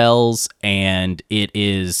he tells, and it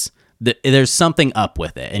is there's something up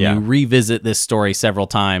with it. And Yeah. you revisit this story several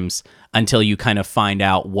times until you kind of find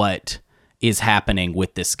out what is happening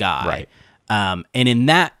with this guy. Right. And in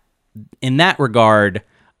that regard,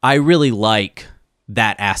 I really like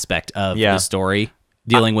that aspect of Yeah. the story,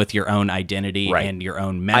 dealing with your own identity Right. and your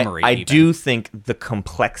own memory. I even. do think the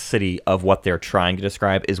complexity of what they're trying to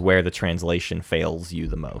describe is where the translation fails you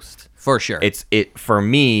the most. For sure. It's for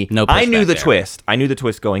me. No I knew pushback the there. twist. I knew the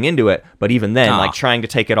twist going into it, but even then, Aw. like trying to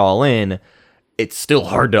take it all in, it's still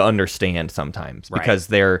hard to understand sometimes Right. because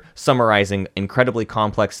they're summarizing incredibly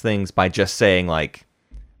complex things by just saying like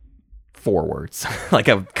 4 words, like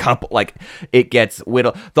a couple. Like it gets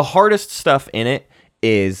whittled. The hardest stuff in it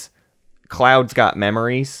is Cloud's got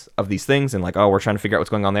memories of these things, and like, oh, we're trying to figure out what's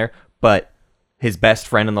going on there, but his best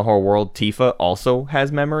friend in the whole world, Tifa, also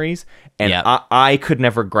has memories, and Yep. I could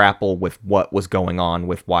never grapple with what was going on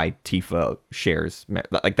with why Tifa shares.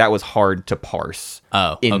 Like that was hard to parse.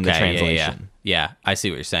 In okay, the translation. Yeah, I see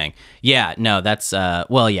what you're saying. Yeah, no, that's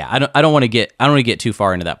well, yeah. I don't want to get too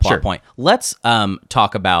far into that plot Sure. point. Let's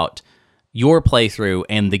talk about your playthrough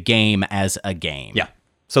and the game as a game. Yeah.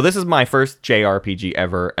 So this is my first JRPG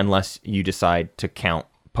ever, unless you decide to count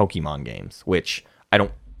Pokemon games, which I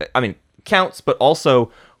mean, counts, but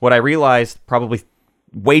also what I realized probably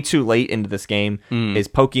way too late into this game is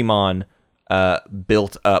Pokemon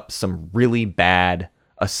built up some really bad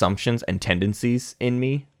assumptions and tendencies in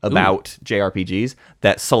me about JRPGs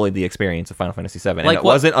that sullied the experience of Final Fantasy VII. And Like it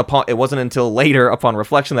what? wasn't until later upon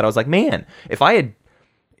reflection that I was like, man, if I had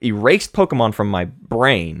erased Pokemon from my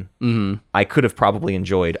brain, I could have probably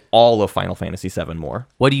enjoyed all of Final Fantasy VII more.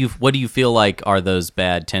 What do you feel like are those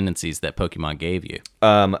bad tendencies that Pokemon gave you?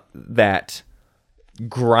 That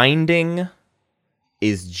grinding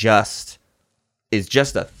is just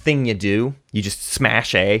a thing you do. You just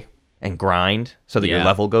smash A and grind so that your Yeah.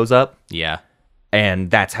 level goes up, Yeah. and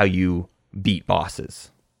that's how you beat bosses.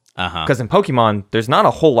 Uh-huh. Because in Pokemon, there's not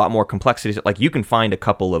a whole lot more complexity. Like, you can find a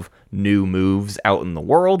couple of new moves out in the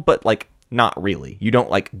world, but, like, not really. You don't,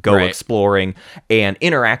 like, go Right. exploring, and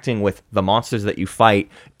interacting with the monsters that you fight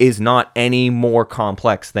is not any more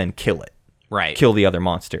complex than kill it. Right. Kill the other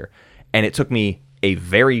monster. And it took me a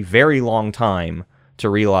very, very long time to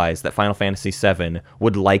realize that Final Fantasy VII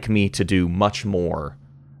would like me to do much more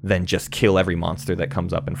than just kill every monster that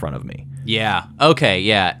comes up in front of me. Yeah. Okay,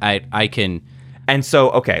 yeah. I can And so,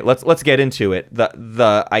 okay, let's get into it.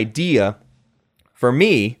 The idea for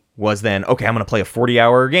me was then, okay, I'm going to play a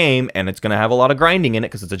 40-hour game, and it's going to have a lot of grinding in it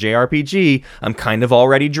because it's a JRPG. I'm kind of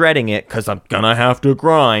already dreading it because I'm going to have to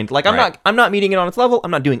grind. Like, Right. I'm not meeting it on its level.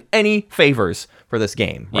 I'm not doing any favors for this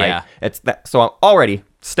game, right? Yeah. It's that. So I'm already,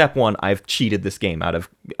 step one, I've cheated this game out of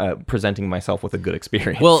presenting myself with a good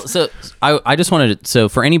experience. Well, so I just wanted to, so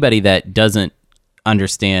for anybody that doesn't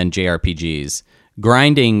understand JRPGs,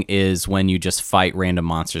 grinding is when you just fight random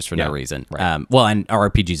monsters for no reason. right. Well, and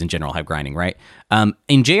RPGs in general have grinding, right?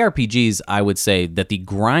 In JRPGs, I would say that the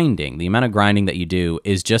amount of grinding that you do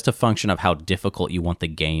is just a function of how difficult you want the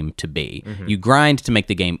game to be. You grind to make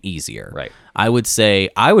the game easier. Right. I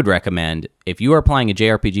would recommend, if you are playing a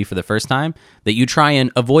JRPG for the first time, that you try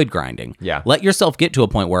and avoid grinding. Yeah. Let yourself get to a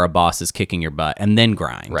point where a boss is kicking your butt and then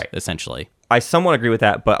grind, Right. essentially. I somewhat agree with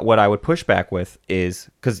that, but what I would push back with is,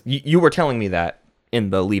 because you were telling me that in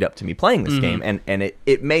the lead up to me playing this game, and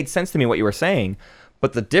it made sense to me what you were saying,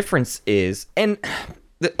 but the difference is, and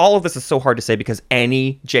all of this is so hard to say because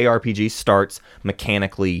any JRPG starts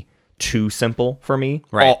mechanically too simple for me.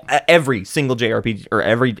 Right. Every single JRPG or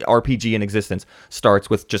every RPG in existence starts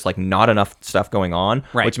with just like not enough stuff going on,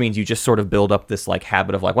 Right. which means you just sort of build up this like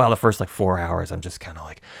habit of like, well, the first like 4 hours, I'm just kind of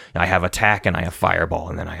like, I have attack and I have fireball,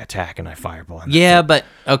 and then I attack and I fireball. And Yeah, but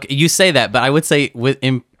okay, you say that, but I would say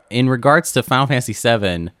in regards to Final Fantasy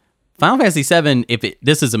VII,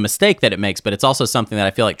 this is a mistake that it makes, but it's also something that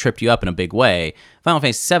I feel like tripped you up in a big way. Final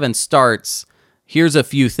Fantasy VII starts, here's a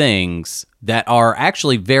few things that are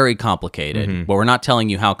actually very complicated, but we're not telling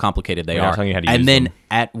you how complicated they We're not are. telling you how to and use then them.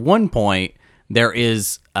 at one point, there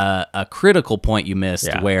is a critical point you missed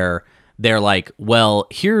Yeah. where they're like, well,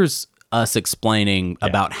 here's us explaining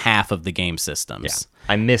about half of the game systems.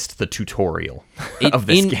 I missed the tutorial of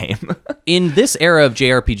this game. In this era of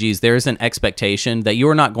JRPGs, there is an expectation that you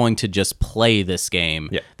are not going to just play this game,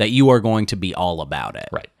 that you are going to be all about it.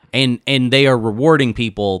 Right. And they are rewarding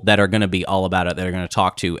people that are going to be all about it, that are going to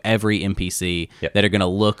talk to every NPC, that are going to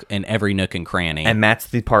look in every nook and cranny. And that's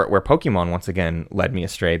the part where Pokemon once again led me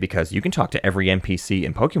astray, because you can talk to every NPC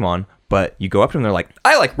in Pokemon, but you go up to them, they're like,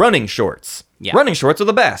 I like running shorts. Yeah. Running shorts are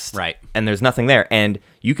the best. Right. And there's nothing there. And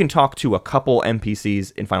you can talk to a couple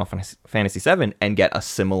NPCs in Final Fantasy VII and get a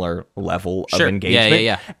similar level Sure. of engagement.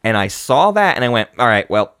 Yeah. And I saw that and I went, all right,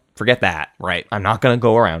 well, forget that. Right. I'm not going to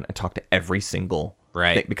go around and talk to every single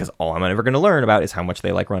Right. thing, because all I'm ever going to learn about is how much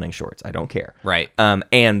they like running shorts. I don't care. Right.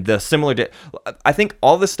 And the similar, I think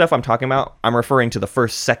all this stuff I'm talking about, I'm referring to the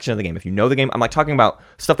first section of the game. If you know the game, I'm like talking about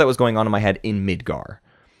stuff that was going on in my head in Midgar.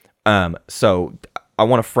 So I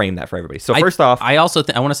want to frame that for everybody. So first off, I also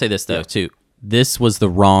I want to say this though too. This was the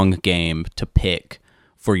wrong game to pick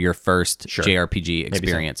for your first JRPG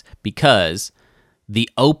experience, because the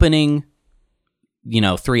opening, 3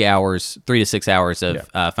 to 6 hours of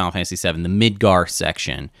Final Fantasy VII, the Midgar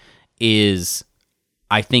section is,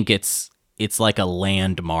 I think it's like a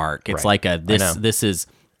landmark. It's like this is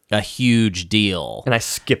a huge deal. and I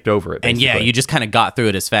skipped over it. Basically. And you just kind of got through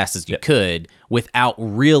it as fast as you could without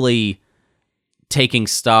really taking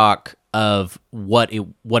stock of what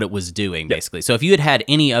it was doing, basically. So if you had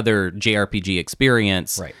any other JRPG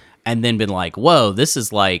experience, and then been like, whoa, this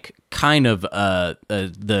is like kind of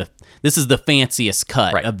this is the fanciest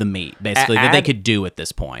cut of the meat, basically, that they could do at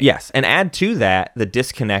this point. Yes, and add to that the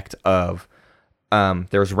disconnect of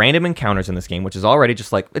there's random encounters in this game, which is already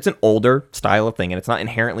just like, it's an older style of thing, and it's not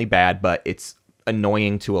inherently bad, but it's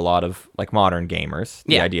annoying to a lot of like modern gamers.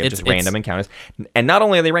 The idea of just random encounters. And not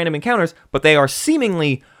only are they random encounters, but they are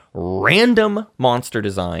seemingly random monster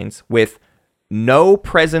designs with no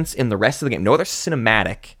presence in the rest of the game. No other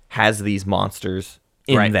cinematic has these monsters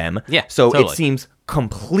in them. Yeah, so totally. it seems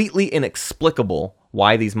completely inexplicable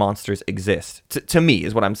why these monsters exist. To me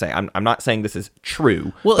is what I'm saying. I'm not saying this is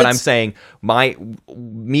true, but I'm saying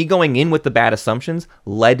me going in with the bad assumptions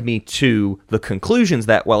led me to the conclusions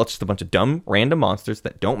that, well, it's just a bunch of dumb random monsters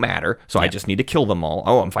that don't matter, so I just need to kill them all.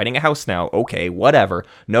 Oh, I'm fighting a house now. Okay, whatever.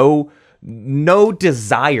 No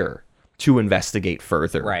desire to investigate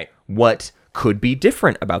further what could be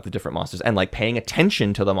different about the different monsters, and like paying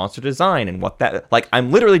attention to the monster design and what that, like,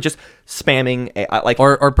 I'm literally just spamming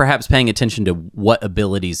or perhaps paying attention to what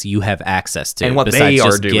abilities you have access to, and what besides they are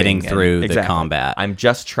just doing, getting through and the combat. I'm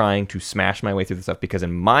just trying to smash my way through the stuff, because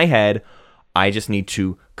in my head I just need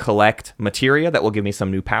to collect materia that will give me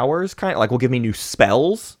some new powers, kind of like will give me new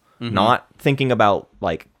spells. Not thinking about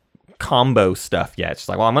like combo stuff yet. It's just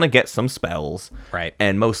like, well, I'm gonna get some spells,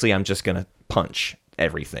 and mostly I'm just gonna punch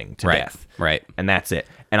everything to death, and that's it.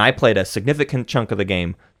 And I played a significant chunk of the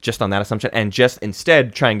game just on that assumption, and just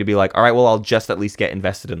instead trying to be like, all right, well, I'll just at least get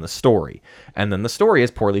invested in the story. And then the story is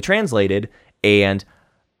poorly translated, and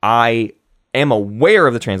I am aware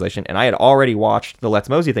of the translation, and I had already watched the Let's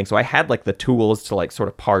Mosey thing, so I had like the tools to like sort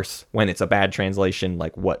of parse when it's a bad translation,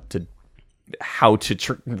 like how to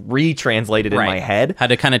retranslate it in my head. How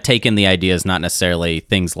to kind of take in the ideas, not necessarily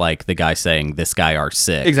things like the guy saying this guy are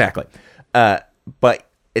sick. Exactly. But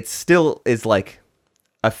it still is like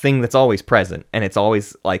a thing that's always present, and it's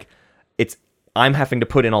always like, it's I'm having to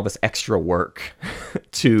put in all this extra work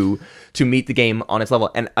to meet the game on its level.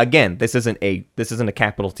 And again, this isn't a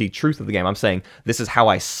capital T truth of the game. I'm saying this is how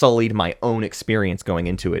I sullied my own experience going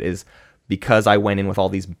into it, is because I went in with all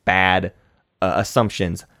these bad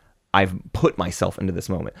assumptions. I've put myself into this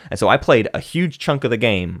moment. And so I played a huge chunk of the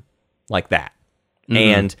game like that. Mm-hmm.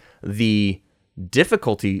 And the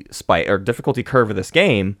difficulty spike or difficulty curve of this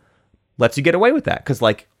game lets you get away with that, because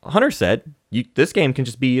like Hunter said, this game can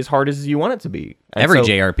just be as hard as you want it to be. And every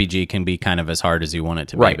JRPG can be kind of as hard as you want it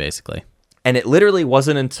to be, basically. And it literally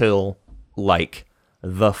wasn't until like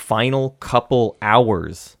the final couple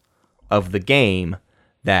hours of the game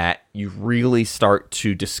that you really start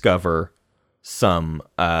to discover some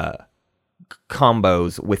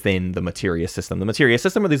combos within the materia system. The materia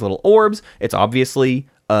system are these little orbs. It's obviously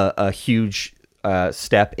a huge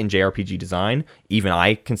step in JRPG design. Even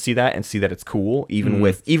I can see that and see that it's cool, even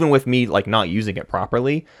with me like not using it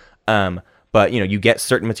properly. But you get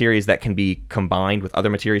certain materials that can be combined with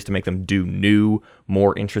other materials to make them do new,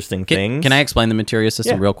 more interesting things. Can I explain the materia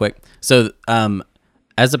system real quick? So,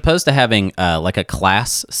 as opposed to having like a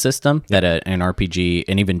class system that an RPG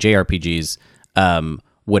and even JRPGs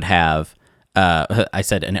would have, I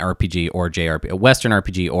said an RPG or JRPG, a Western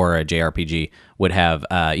RPG or a JRPG would have,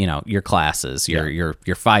 your classes, your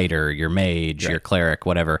fighter, your mage, your cleric,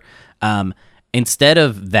 whatever. Instead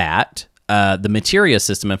of that, the materia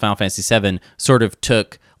system in Final Fantasy VII sort of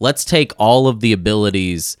took, let's take all of the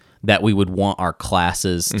abilities that we would want our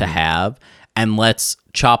classes to have, and let's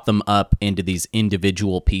chop them up into these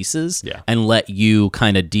individual pieces and let you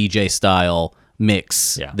kind of DJ style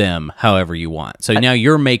mix them however you want. So now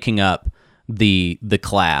you're making up the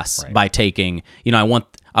class by taking, I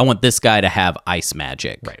want this guy to have ice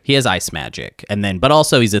magic. Right. He has ice magic, but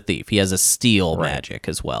also he's a thief. He has a steel magic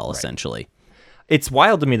as well, essentially. It's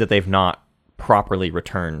wild to me that they've not properly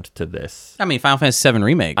returned to this. I mean, Final Fantasy VII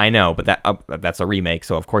Remake. I know, but that's a remake,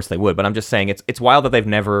 so of course they would. But I'm just saying it's wild that they've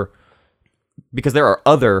never, because there are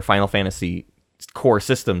other Final Fantasy core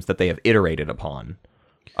systems that they have iterated upon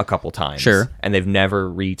a couple times. Sure. And they've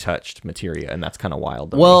never retouched materia, and that's kind of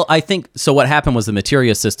wild. Well, I think, so what happened was the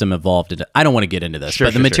materia system evolved into, I don't want to get into this,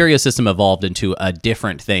 but the materia system evolved into a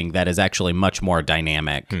different thing that is actually much more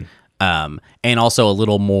dynamic, and also a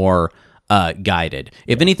little more guided.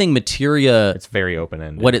 If anything, materia... It's very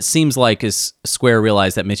open-ended. What it seems like is Square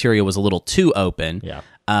realized that materia was a little too open,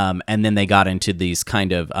 and then they got into these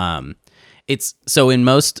kind of... It's so in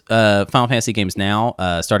most Final Fantasy games now,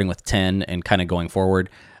 starting with 10 and kind of going forward,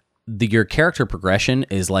 your character progression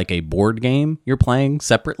is like a board game you're playing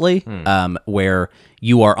separately, where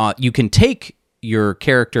you can take your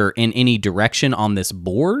character in any direction on this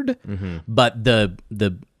board, but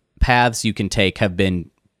the paths you can take have been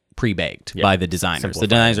pre-baked by the designers. The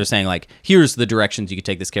designers are saying, like, here's the directions you could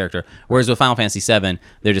take this character. Whereas with Final Fantasy VII,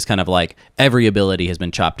 they're just kind of like, every ability has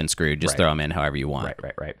been chopped and screwed. Just throw them in however you want.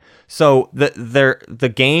 Right. So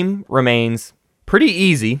the game remains pretty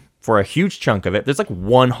easy for a huge chunk of it. There's like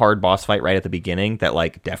one hard boss fight right at the beginning that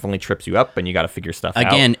like definitely trips you up, and you got to figure stuff out.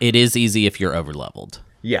 Again, it is easy if you're over-leveled.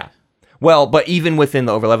 Yeah. Well, but even within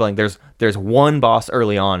the over-leveling, there's one boss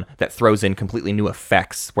early on that throws in completely new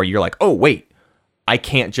effects where you're like, oh, wait, I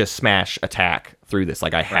can't just smash attack through this.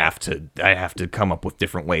 Like I have to come up with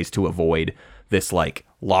different ways to avoid this like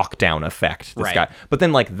lockdown effect. This guy. But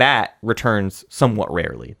then like that returns somewhat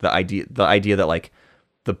rarely. The idea that like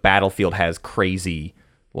the battlefield has crazy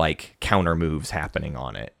like counter moves happening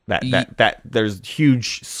on it. That there's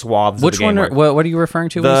huge swaths. Which of the game one? What are you referring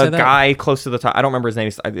to? The guy close to the top. I don't remember his name.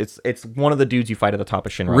 It's one of the dudes you fight at the top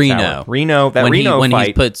of Shinra Tower. Reno. When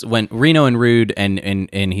Reno and Rude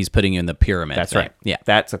and he's putting you in the pyramid. That's right. Yeah,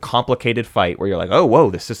 that's a complicated fight where you're like, oh, whoa,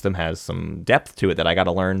 this system has some depth to it that I got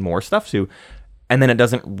to learn more stuff to. And then it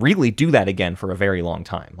doesn't really do that again for a very long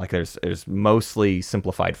time. Like there's mostly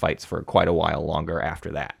simplified fights for quite a while longer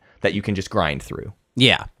after that you can just grind through.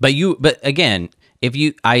 Yeah, but again,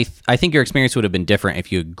 I think your experience would have been different if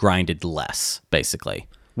you grinded less, basically.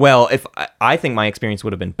 Well, I think my experience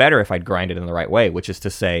would have been better if I'd grinded in the right way, which is to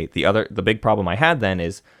say, the big problem I had then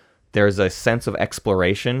is there's a sense of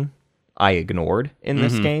exploration I ignored in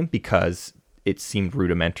this game because it seemed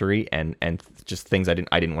rudimentary and just things I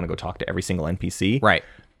didn't want to go talk to every single NPC. Right.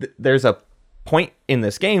 There's a point in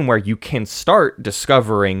this game where you can start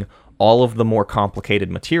discovering all of the more complicated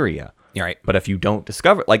materia. Right. But if you don't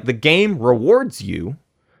discover, like the game rewards you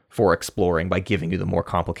for exploring by giving you the more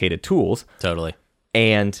complicated tools. Totally.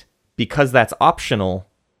 And because that's optional,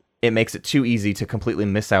 it makes it too easy to completely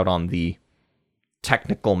miss out on the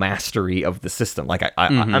technical mastery of the system. Like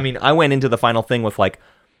I mean, I went into the final thing with like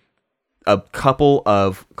a couple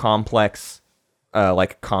of complex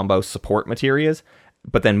like combo support materias,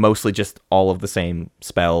 but then mostly just all of the same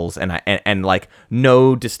spells, and like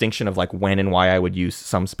no distinction of like when and why I would use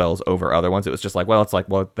some spells over other ones. It was just like, well,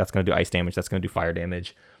 that's going to do ice damage, that's going to do fire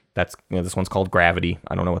damage. That's, this one's called gravity.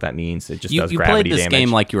 I don't know what that means. It just does gravity damage. You played this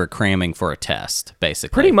game like you were cramming for a test,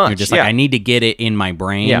 basically. Pretty much. You're just like, I need to get it in my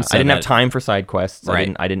brain. Yeah, I didn't have time for side quests.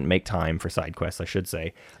 Right. I didn't make time for side quests, I should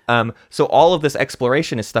say. So all of this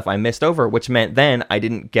exploration is stuff I missed over, which meant then I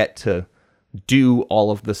didn't get to do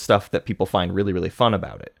all of the stuff that people find really, really fun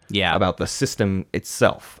about it. Yeah. About the system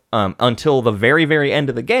itself. Until the very, very end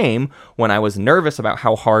of the game, when I was nervous about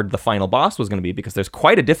how hard the final boss was going to be, because there's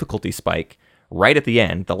quite a difficulty spike right at the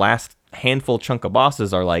end. The last handful chunk of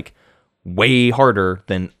bosses are like way harder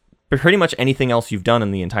than pretty much anything else you've done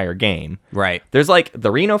in the entire game. Right. There's like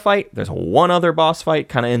the Reno fight, there's one other boss fight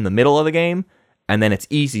kind of in the middle of the game, and then it's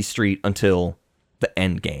easy street until the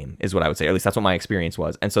end game, is what I would say. Or at least that's what my experience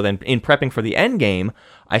was. And so then in prepping for the end game,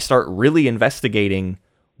 I start really investigating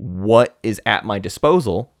what is at my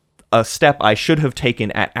disposal, a step I should have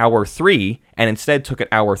taken at hour 3 and instead took at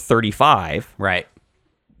hour 35. Right.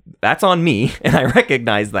 That's on me, and I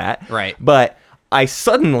recognize that. Right. But I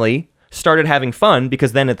suddenly started having fun,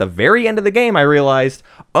 because then at the very end of the game, I realized,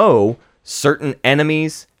 oh, certain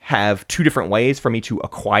enemies have 2 different ways for me to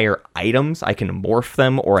acquire items. I can morph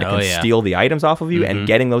them, or I can steal the items off of you, and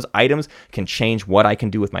getting those items can change what I can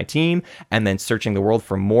do with my team. And then searching the world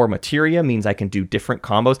for more materia means I can do different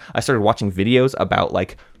combos. I started watching videos about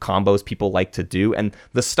like combos people like to do, and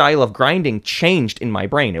the style of grinding changed in my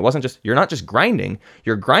brain. It wasn't just, you're not just grinding,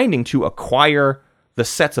 you're grinding to acquire the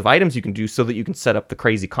sets of items you can do so that you can set up the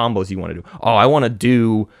crazy combos you want to do. Oh, I want to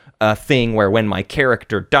do a thing where when my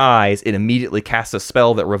character dies, it immediately casts a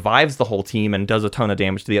spell that revives the whole team and does a ton of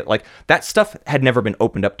damage to the, like, that stuff had never been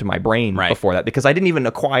opened up to my brain before that, because I didn't even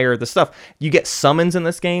acquire the stuff. You get summons in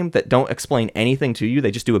this game that don't explain anything to you.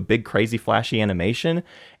 They just do a big crazy flashy animation,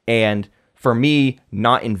 and for me,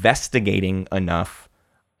 not investigating enough,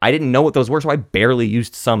 I didn't know what those were, so I barely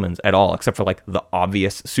used summons at all, except for like the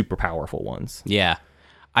obvious super powerful ones. Yeah.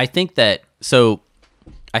 I think that the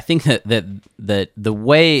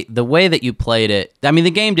way that you played it, I mean, the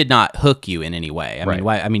game did not hook you in any way.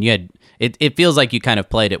 I mean, you had it feels like you kind of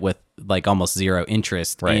played it with like almost zero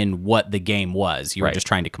interest in what the game was. You were just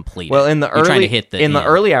trying to complete it. Well, in the You're trying to hit the end. the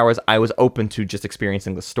early hours, I was open to just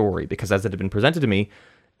experiencing the story, because as it had been presented to me,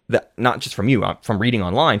 that not just from you, from reading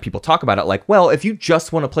online, people talk about it like, well, if you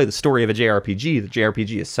just want to play the story of a JRPG, the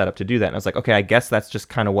JRPG is set up to do that. And I was like, okay, I guess that's just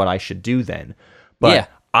kind of what I should do then. But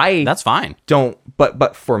that's fine.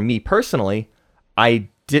 But for me personally, I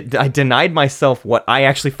denied myself what I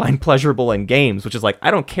actually find pleasurable in games, which is like,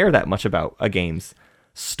 I don't care that much about a game's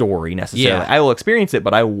story necessarily. I will experience it,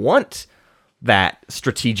 but I want that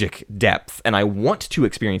strategic depth, and I want to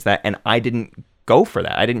experience that, and I didn't go for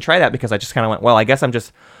that. I didn't try that because I just kind of went, well, I guess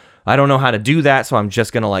I don't know how to do that, so I'm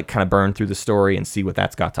just going to like kind of burn through the story and see what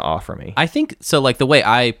that's got to offer me. I think, so like the way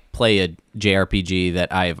I play a JRPG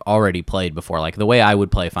that I've already played before, like the way I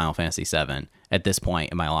would play Final Fantasy VII at this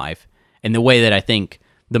point in my life, and the way that I think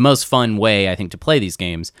the most fun way I think to play these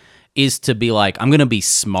games is to be like, I'm going to be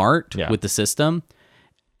smart with the system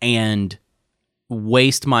and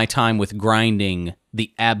waste my time with grinding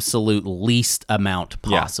the absolute least amount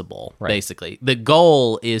possible, basically. The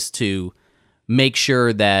goal is to make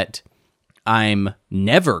sure that I'm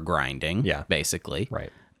never grinding, basically. Right.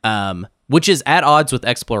 Which is at odds with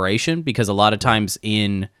exploration, because a lot of times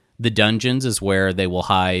in the dungeons is where they will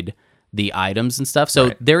hide the items and stuff.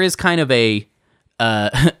 So there is kind of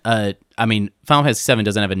I mean, Final Fantasy VII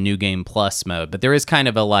doesn't have a New Game Plus mode, but there is kind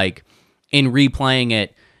of a like, in replaying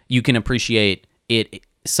it, you can appreciate it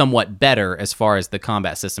somewhat better as far as the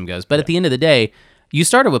combat system goes. But at the end of the day, you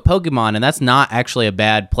started with Pokemon, and that's not actually a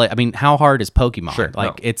bad play. I mean, how hard is Pokemon? Sure,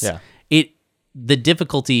 like the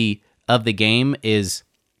difficulty of the game is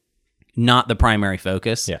not the primary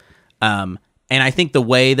focus. Yeah. And I think the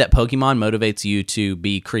way that Pokemon motivates you to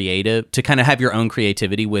be creative, to kind of have your own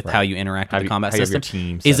creativity with how you interact with the combat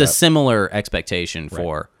system, is a similar expectation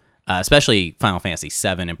for, especially Final Fantasy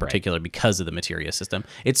VII in particular, because of the materia system.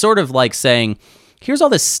 It's sort of like saying, here's all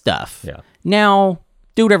this stuff. Yeah. Now,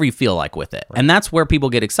 do whatever you feel like with it. And that's where people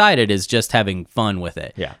get excited, is just having fun with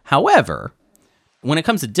it. Yeah. However, when it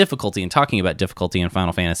comes to difficulty and talking about difficulty in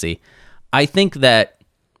Final Fantasy, I think that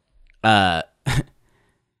Final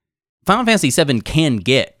Fantasy VII can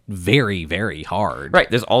get very, very hard. Right.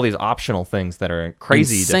 There's all these optional things that are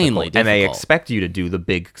crazy insanely difficult. And they expect you to do the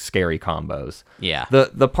big, scary combos. Yeah.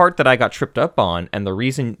 The part that I got tripped up on, and the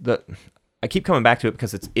reason that I keep coming back to it,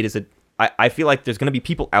 because it is I feel like there's going to be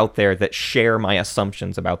people out there that share my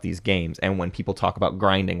assumptions about these games, and when people talk about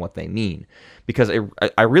grinding, what they mean. Because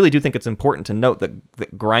I really do think it's important to note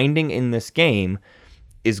that grinding in this game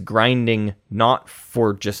is grinding not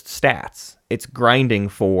for just stats. It's grinding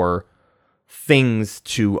for things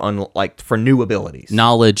for new abilities.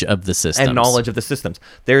 Knowledge of the systems. And knowledge of the systems.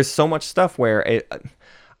 There's so much stuff where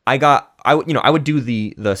I would do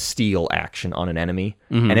the steal action on an enemy,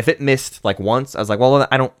 and if it missed like once, I was like, well,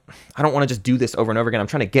 I don't want to just do this over and over again. I'm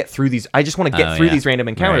trying to get through these. I just want to get through these random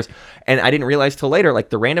encounters, and I didn't realize till later, like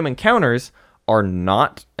the random encounters are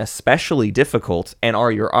not especially difficult and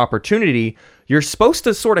are your opportunity. You're supposed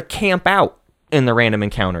to sort of camp out in the random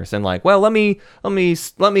encounters and like, well, let me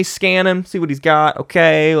scan him, see what he's got.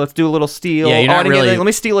 Okay, let's do a little steal. Yeah, you're not really... Let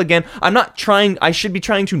me steal again. I should be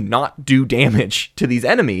trying to not do damage to these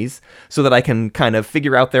enemies so that I can kind of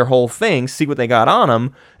figure out their whole thing, see what they got on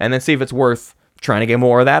them, and then see if it's worth trying to get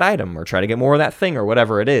more of that item or try to get more of that thing or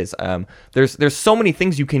whatever it is. There's so many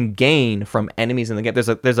things you can gain from enemies in the game.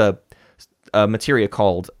 There's a materia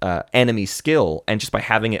called enemy skill, and just by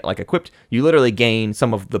having it like equipped, you literally gain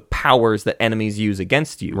some of the powers that enemies use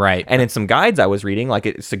against you. Right. And in some guides I was reading, like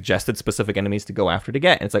it suggested specific enemies to go after to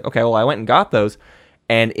get. And it's like, okay, well, I went and got those,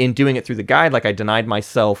 and in doing it through the guide, like I denied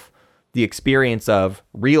myself the experience of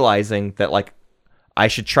realizing that like I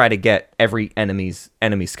should try to get every enemy's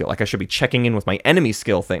enemy skill. Like I should be checking in with my enemy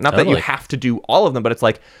skill thing. Not that you have to do all of them, but it's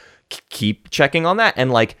like keep checking on that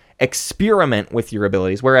and like experiment with your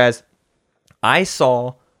abilities. Whereas I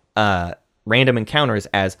saw random encounters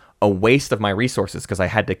as a waste of my resources because I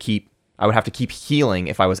would have to keep healing.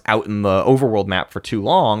 If I was out in the overworld map for too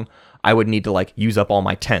long, I would need to like use up all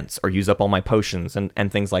my tents or use up all my potions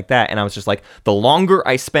and things like that. And I was just like, the longer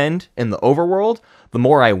I spend in the overworld, the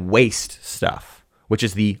more I waste stuff, which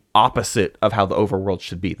is the opposite of how the overworld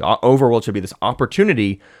should be. The overworld should be this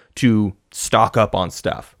opportunity to stock up on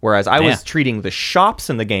stuff. Whereas I was treating the shops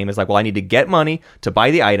in the game as like, well, I need to get money to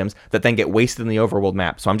buy the items that then get wasted in the overworld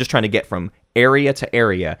map. So I'm just trying to get from area to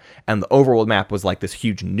area. And the overworld map was like this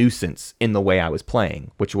huge nuisance in the way I was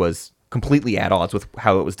playing, which was completely at odds with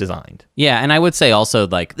how it was designed. Yeah, and I would say also,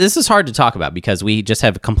 like, this is hard to talk about because we just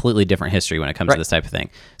have a completely different history when it comes to this type of thing.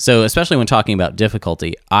 So especially when talking about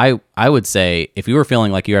difficulty, I would say if you were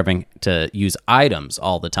feeling like you're having to use items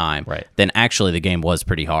all the time, then actually the game was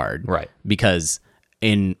pretty hard. Right. Because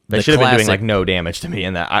in they should have been doing like no damage to me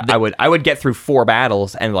in that. I would get through 4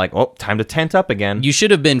 battles and like, oh, time to tent up again. You should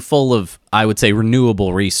have been full of, I would say,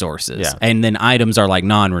 renewable resources, and then items are like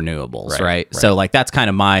non-renewables, right? So like that's kind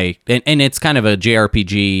of my, and it's kind of a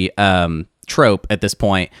JRPG trope at this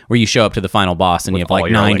point where you show up to the final boss and you have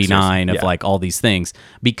like 99 of like all these things,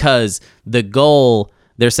 because the goal.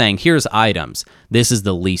 They're saying, here's items. This is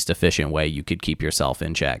the least efficient way you could keep yourself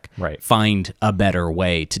in check. Right. Find a better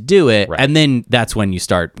way to do it. Right. And then that's when you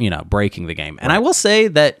start, breaking the game. And I will say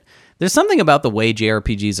that there's something about the way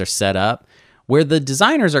JRPGs are set up where the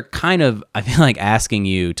designers are kind of, I feel like, asking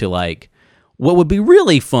you to like, what would be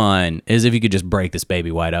really fun is if you could just break this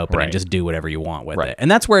baby wide open and just do whatever you want with it.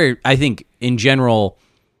 And that's where I think in general,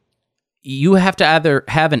 you have to either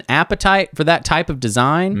have an appetite for that type of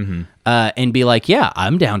design and be like, yeah,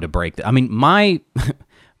 I'm down to break that. I mean, my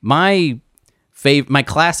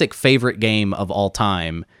classic favorite game of all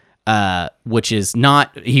time, which is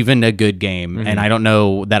not even a good game, and I don't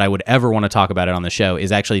know that I would ever want to talk about it on the show,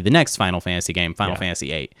 is actually the next Final Fantasy game, Final Fantasy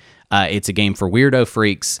VIII. It's a game for weirdo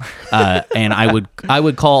freaks, and I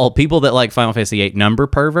would call people that like Final Fantasy VIII number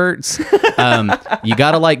perverts. You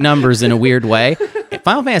gotta like numbers in a weird way.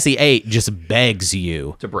 Final Fantasy VIII just begs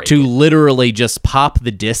you to literally just pop the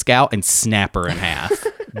disc out and snap her in half,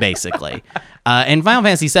 basically. And Final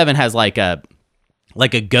Fantasy VII has like a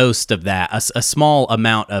ghost of that, a small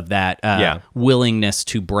amount of that willingness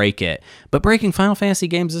to break it. But breaking Final Fantasy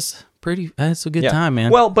games is it's a good time,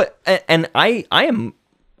 man. Well, but and I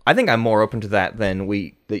think I'm more open to that than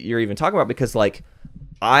that you're even talking about, because like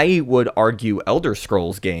I would argue Elder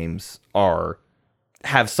Scrolls games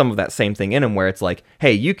have some of that same thing in them, where it's like,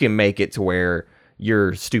 hey, you can make it to where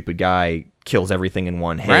your stupid guy kills everything in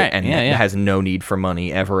one hit and has no need for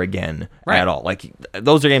money ever again at all. Like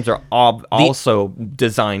those games are also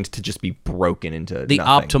designed to just be broken into the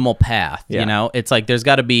nothing. Optimal path. It's like there's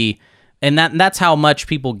got to be. And that's how much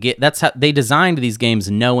people get. That's how they designed these games,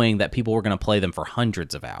 knowing that people were going to play them for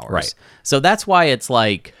hundreds of hours. Right. So that's why it's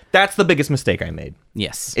like, that's the biggest mistake I made.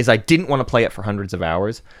 Yes. Is I didn't want to play it for hundreds of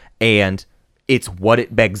hours, and it's what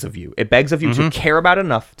it begs of you. It begs of you to care about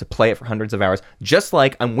enough to play it for hundreds of hours, just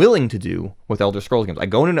like I'm willing to do with Elder Scrolls games. I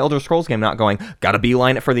go into an Elder Scrolls game not going, gotta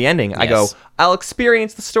beeline it for the ending. Yes. I go, I'll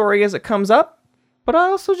experience the story as it comes up, but I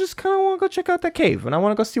also just kind of want to go check out that cave, and I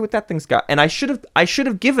want to go see what that thing's got. And I should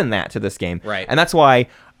have given that to this game. Right. And that's why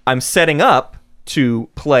I'm setting up to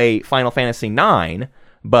play Final Fantasy IX,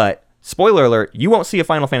 but spoiler alert, you won't see a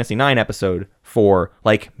Final Fantasy IX episode for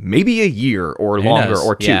like maybe a year or longer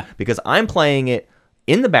or two, because I'm playing it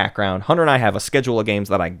in the background. Hunter and I have a schedule of games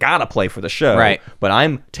that I gotta play for the show, right? But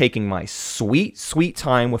I'm taking my sweet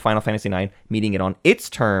time with Final Fantasy IX, meeting it on its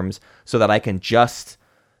terms, so that I can just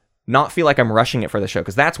not feel like I'm rushing it for the show,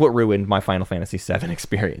 because that's what ruined my Final Fantasy VII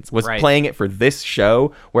experience, was playing it for this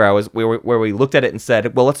show, where we looked at it and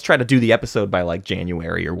said, well, let's try to do the episode by like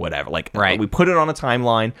January or whatever. Like, we put it on a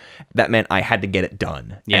timeline that meant I had to get it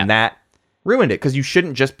done, and that ruined it, because you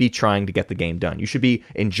shouldn't just be trying to get the game done. You should be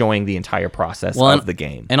enjoying the entire process of the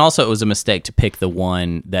game. And also, it was a mistake to pick the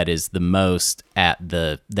one that is the most at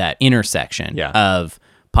that intersection of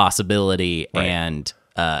possibility and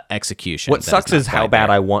execution. What sucks is how bad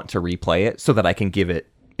I want to replay it so that I can give it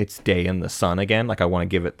its day in the sun again. Like, I want to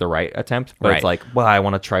give it the right attempt, but it's like, well, I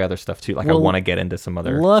want to try other stuff too. Like, I want to get into some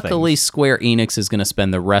other Luckily, things. Square Enix is going to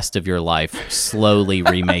spend the rest of your life slowly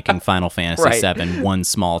remaking Final Fantasy VII one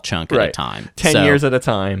small chunk at a time. 10 years at a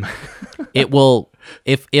time. It will...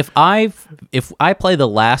 If I play the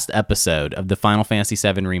last episode of the Final Fantasy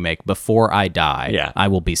VII remake before I die, I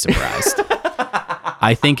will be surprised.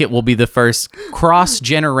 I think it will be the first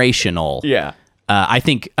cross-generational. Yeah. I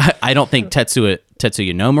don't think Tetsuya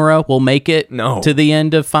Nomura will make it to the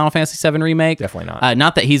end of Final Fantasy VII Remake. Definitely not.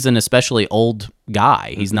 Not that he's an especially old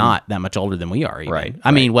guy. He's not that much older than we are, even. Right. I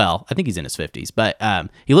mean, well, I think he's in his 50s, but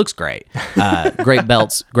he looks great. Great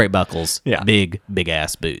belts, great buckles, big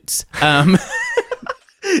ass boots.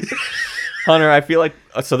 Hunter, I feel like,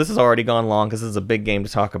 so this has already gone long because this is a big game to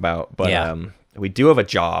talk about, but we do have a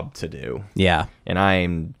job to do. Yeah. And I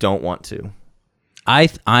don't want to.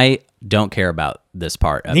 I don't care about this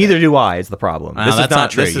part of Neither it. do I, is the problem. No, that's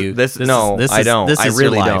not true. I don't. This I is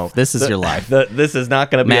really your life. don't. This is your life. This is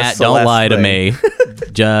not going to be Matt, a Celeste don't lie to thing.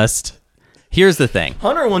 me. Just... Here's the thing.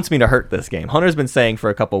 Hunter wants me to hurt this game. Hunter's been saying for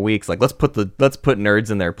a couple weeks, like, let's put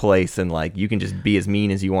nerds in their place, and like, you can just be as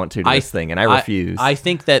mean as you want to this thing, and I refuse. I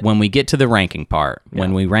think that when we get to the ranking part,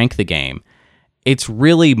 when we rank the game, it's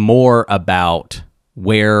really more about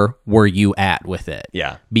where were you at with it.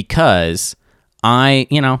 Yeah. Because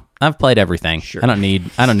I've played everything. Sure. I don't need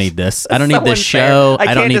this. I don't need this unfair. show.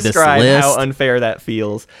 I don't need this describe list. How unfair that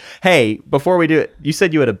feels. Hey, before we do it, you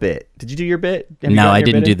said you had a bit. Did you do your bit? No, I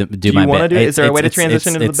didn't do my bit. You want to do it? Is there a way to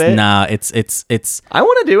transition into the bit? Nah, it's. I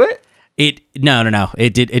want to do it. No.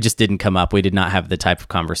 It just didn't come up. We did not have the type of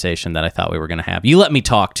conversation that I thought we were going to have. You let me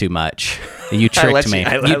talk too much. You tricked me.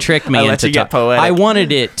 You tricked me into get poetic. I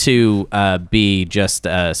wanted it to be just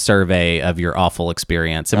a survey of your awful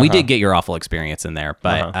experience, and we did get your awful experience in there.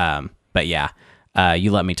 But yeah,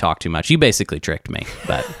 you let me talk too much. You basically tricked me.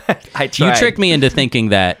 But you tricked me into thinking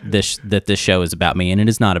that this show is about me, and it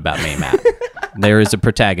is not about me, Matt. There is a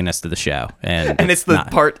protagonist of the show, and it's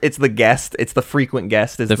the guest. It's the frequent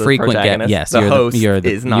guest. Is the frequent protagonist. Yes, the host you're the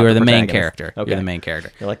main protagonist. character. Okay. You're the main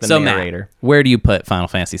character. You're like the Matt, narrator. where do you put Final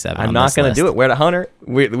Fantasy VII? I'm not going to do it. Where to Hunter?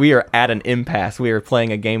 We are at an impasse. We are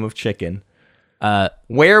playing a game of chicken.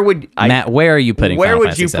 Where would Matt? Where are you putting? Where Final would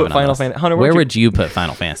Fantasy you VII put Final Fantasy? Hunter, where would you put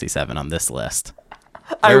Final Fantasy VII on this list?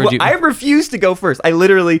 I refuse to go first. I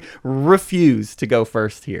literally refuse to go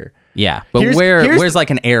first here. Yeah, but where's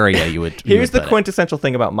like an area you would? Here's the quintessential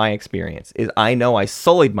thing about my experience: is I know I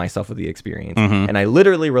sullied myself with the experience, and I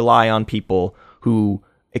literally rely on people who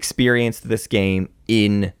experienced this game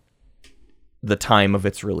in the time of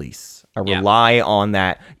its release. I rely on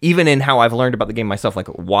that, even in how I've learned about the game myself, like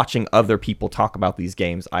watching other people talk about these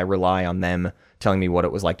games. I rely on them telling me what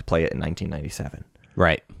it was like to play it in 1997.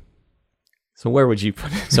 Right. So where would you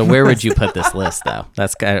put it? So where would you put this list, though?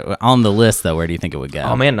 That's on the list, though. Where do you think it would go?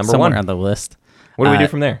 Oh man, number Somewhere one on the list. What do we do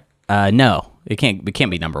from there? No, it can't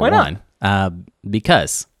be number Why one.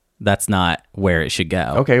 Because that's not where it should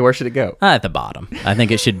go. Okay, where should it go? At the bottom. I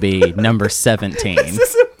think it should be number 17. This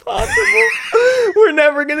is impossible. We're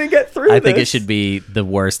never gonna get through this. I think it should be the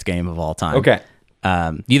worst game of all time. Okay.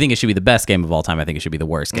 You think it should be the best game of all time? I think it should be the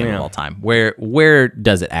worst game of all time. Where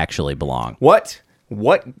does it actually belong? What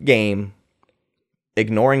game?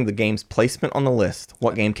 Ignoring the game's placement on the list,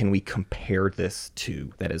 what game can we compare this to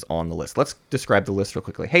that is on the list? Let's describe the list real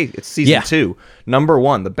quickly. Hey, it's season 2. Number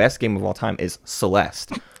 1, the best game of all time, is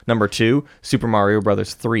Celeste. Number 2, Super Mario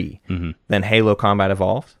Brothers 3. Then Halo Combat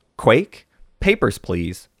Evolved, Quake, Papers,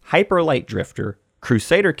 Please, Hyper Light Drifter,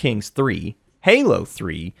 Crusader Kings 3, Halo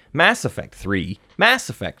 3, Mass Effect 3, Mass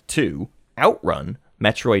Effect 2, Outrun,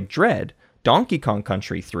 Metroid Dread, Donkey Kong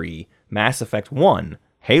Country 3, Mass Effect 1,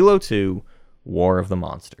 Halo 2, War of the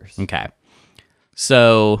Monsters. Okay.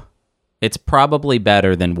 So it's probably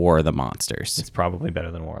better than War of the Monsters. It's probably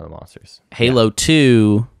better than War of the Monsters. Halo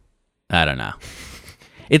 2, I don't know.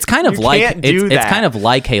 It's kind of You like can't do it's that. kind of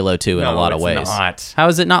like Halo 2 in a lot of it's ways. not. How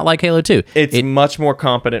is it not like Halo 2? It's much more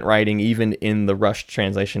competent writing, even in the rushed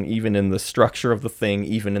translation, even in the structure of the thing,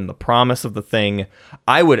 even in the promise of the thing.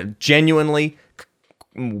 I would genuinely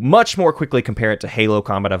much more quickly compare it to Halo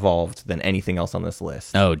Combat Evolved than anything else on this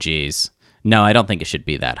list. Oh, geez. No, I don't think it should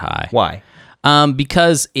be that high. Why?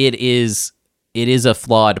 Because it is a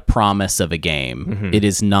flawed promise of a game. Mm-hmm. It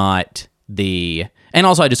is not the... And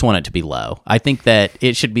also, I just want it to be low. I think that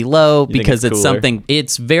it should be low because it's it's cooler? something...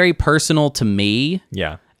 It's very personal to me,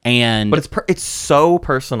 Yeah. and... But it's so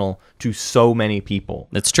personal to so many people.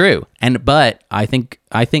 That's true. But I think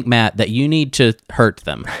Matt, that you need to hurt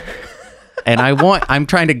them. And I'm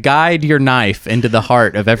trying to guide your knife into the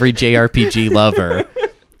heart of every JRPG lover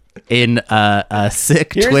in a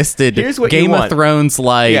sick, twisted here's what you Game of want. Thrones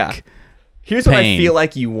like. Yeah. Here's what I pain. feel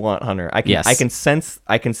like you want, Hunter. I can sense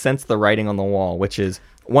the writing on the wall, which is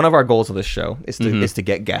one of our goals of this show is to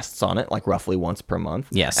get guests on it, like roughly once per month.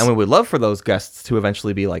 Yes. And we would love for those guests to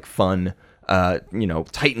eventually be like fun,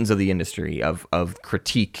 titans of the industry of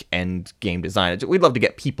critique and game design. We'd love to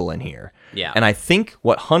get people in here. Yeah. And I think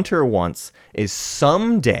what Hunter wants is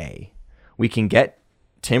someday we can get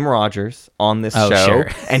Tim Rogers on this show, sure.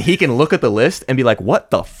 and he can look at the list and be like,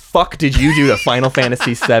 what the fuck did you do to Final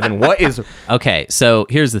Fantasy VII? What is... Okay, so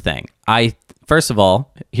here's the thing. First of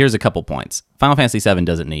all, here's a couple points. Final Fantasy VII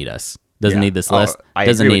doesn't need us. Doesn't Yeah. need this list. I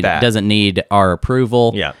doesn't agree need with that. doesn't need our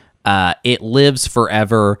approval. Yeah. It lives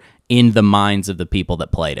forever in the minds of the people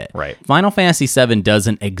that played it. Right. Final Fantasy VII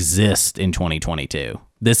doesn't exist in 2022.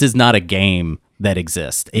 This is not a game that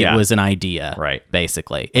exists. It Yeah. was an idea. Right.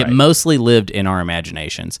 Basically. It mostly lived in our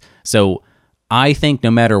imaginations. So I think no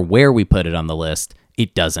matter where we put it on the list,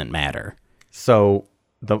 it doesn't matter. So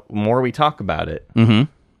the more we talk about it,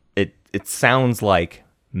 it sounds like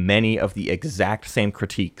many of the exact same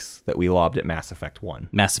critiques that we lobbed at Mass Effect 1.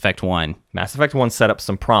 Mass Effect 1. Mass Effect 1 set up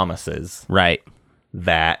some promises Right.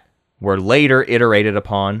 that were later iterated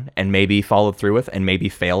upon and maybe followed through with and maybe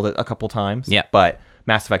failed a couple times. Yeah. But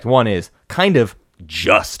Mass Effect 1 is kind of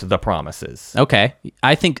just the promises. Okay.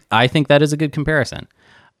 I think that is a good comparison.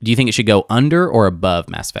 Do you think it should go under or above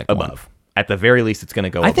Mass Effect 1? Above. At the very least, it's going to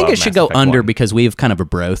go I think above it should Mass go Effect under 1. because we have kind of a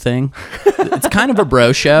bro thing. It's kind of a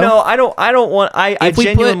bro show. No, I don't want... I If we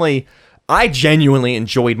genuinely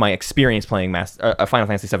enjoyed my experience playing Final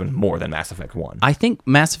Fantasy VII more than Mass Effect 1. I think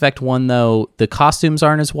Mass Effect 1, though, the costumes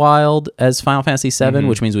aren't as wild as Final Fantasy VII,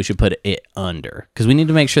 which means we should put it under. Because we need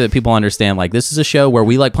to make sure that people understand, like, this is a show where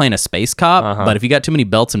we like playing a space cop, but if you got too many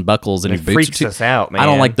belts and buckles and your boots... freaks us out, man. I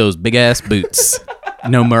don't like those big-ass boots.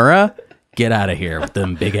 Nomura, get out of here with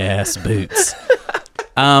them big-ass boots.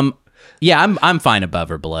 Yeah, I'm fine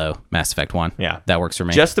above or below Mass Effect 1. Yeah. That works for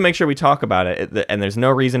me. Just to make sure we talk about it, and there's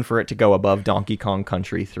no reason for it to go above Donkey Kong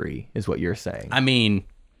Country 3, is what you're saying. I mean...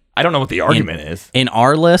 I don't know what the argument is. In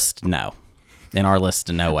our list, no. In our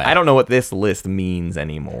list, no way. I don't know what this list means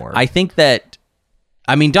anymore. I think that...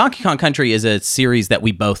 I mean, Donkey Kong Country is a series that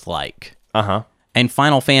we both like. Uh-huh. And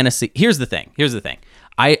Final Fantasy... Here's the thing.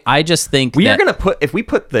 I just think We that... are going to put... If we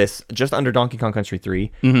put this just under Donkey Kong Country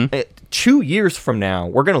 3, 2 years from now,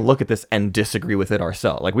 we're going to look at this and disagree with it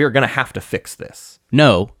ourselves. Like, we are going to have to fix this.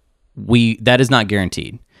 No, that is not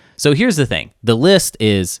guaranteed. So here's the thing. The list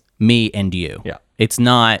is me and you. Yeah. It's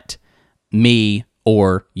not me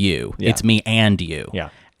or you. Yeah. It's me and you. Yeah.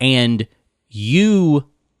 And you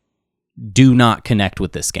do not connect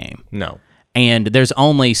with this game. No. And there's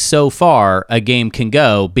only so far a game can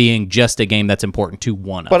go being just a game that's important to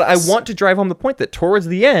one of But I us. want to drive home the point that towards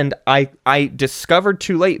the end, I discovered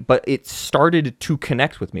too late, but it started to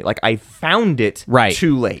connect with me. Like, I found it Right.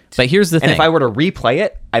 too late. But here's the thing. And if I were to replay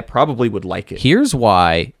it, I probably would like it. Here's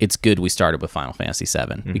why it's good we started with Final Fantasy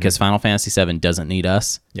VII. Because Final Fantasy VII doesn't need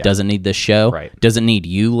us, doesn't need this show, Right. doesn't need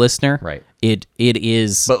you, listener. Right. It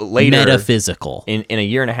is But later- metaphysical. In a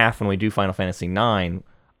year and a half when we do Final Fantasy IX,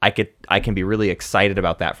 I can be really excited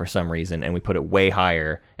about that for some reason, and we put it way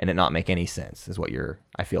higher and it not make any sense, is what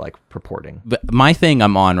I feel like, purporting. But my thing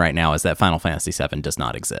I'm on right now is that Final Fantasy VII does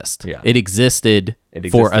not exist. Yeah. It existed It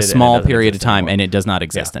for existed a and it small doesn't period of exist time, anymore. and it does not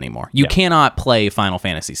exist anymore. You cannot play Final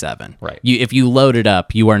Fantasy VII. Right. If you load it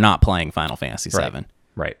up, you are not playing Final Fantasy VII.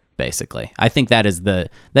 Right. Basically, I think that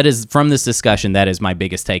is from this discussion. That is my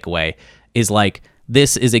biggest takeaway. Is like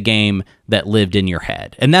this is a game that lived in your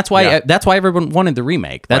head. And that's why everyone wanted the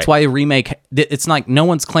remake. That's why a remake, it's like no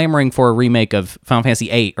one's clamoring for a remake of Final Fantasy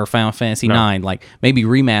VIII or Final Fantasy IX. Like maybe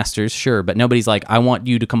remasters, sure, but nobody's like, I want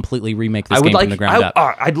you to completely remake this game from the ground up.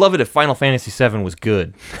 I'd love it if Final Fantasy VII was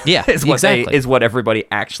good. Yeah, exactly. Is what everybody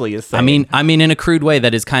actually is saying. I mean, in a crude way,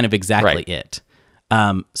 that is kind of exactly it.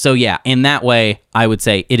 So yeah, in that way, I would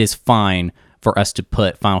say it is fine for us to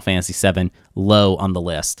put Final Fantasy VII low on the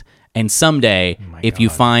list. And someday, if you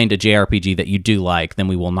find a JRPG that you do like, then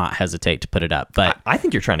we will not hesitate to put it up. But I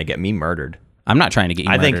think you're trying to get me murdered. I'm not trying to get you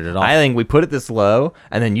murdered at all. I think we put it this low,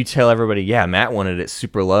 and then you tell everybody, yeah, Matt wanted it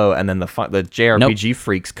super low, and then the JRPG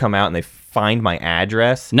freaks come out and they find my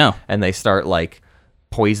address. No. And they start like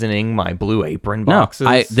poisoning my Blue Apron boxes.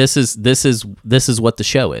 No, this is what the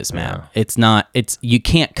show is, man. Yeah. You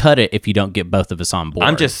can't cut it if you don't get both of us on board.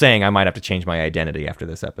 I'm just saying I might have to change my identity after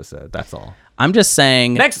this episode. That's all. I'm just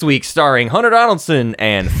saying. Next week, starring Hunter Donaldson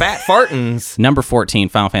and Fat Fartins. Number 14,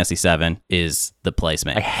 Final Fantasy VII is the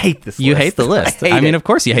placement. I hate this list. You hate the list. I mean, of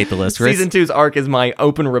course you hate the list, Chris. Season 2's arc is my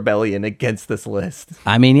open rebellion against this list.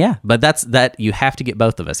 I mean, yeah, but that you have to get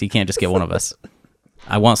both of us. You can't just get one of us.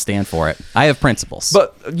 I won't stand for it. I have principles.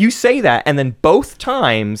 But you say that, and then both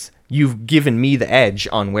times you've given me the edge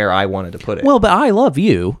on where I wanted to put it. Well, but I love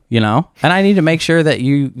you, and I need to make sure that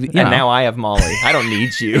you know. Now I have Molly. I don't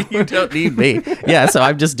need you. You don't need me. Yeah, so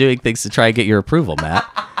I'm just doing things to try and get your approval, Matt.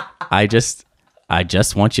 I just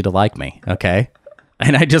want you to like me, okay?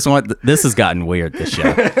 And I just want... This has gotten weird, this show.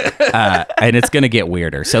 And it's going to get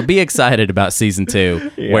weirder. So be excited about Season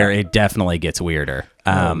 2, where it definitely gets weirder.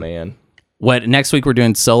 Oh, man. What next week we're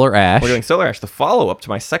doing Solar Ash. We're doing Solar Ash, the follow-up to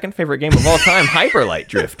my second favorite game of all time, Hyper Light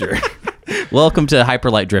Drifter. Welcome to Hyper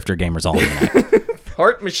Light Drifter Gamers Almanac.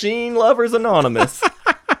 Heart Machine Lovers Anonymous.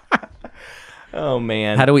 Oh,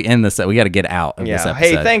 man. How do we end this? We got to get out of this episode.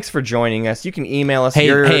 Hey, thanks for joining us. You can email us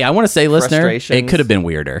Hey, I want to say, listener, it could have been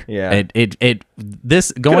weirder. Yeah.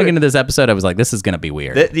 Going into this episode, I was like, this is going to be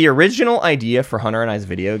weird. The original idea for Hunter and I's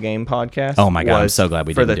video game podcast oh my God, I'm so glad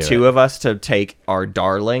we did it. For the two of us to take our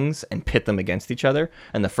darlings and pit them against each other.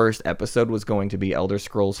 And the first episode was going to be Elder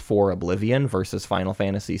Scrolls 4 Oblivion versus Final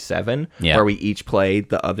Fantasy 7, where we each played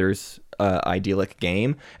the other's idyllic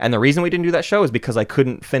game. And the reason we didn't do that show is because I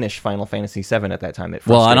couldn't finish Final Fantasy 7 at that time.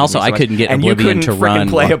 And also I couldn't get Oblivion to run. And you couldn't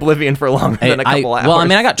play Oblivion for longer than a couple hours. Well, I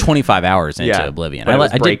mean, I got 25 hours into Oblivion.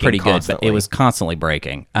 I did pretty good, but it was constantly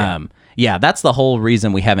breaking. Yeah. That's the whole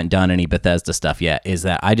reason we haven't done any Bethesda stuff yet, is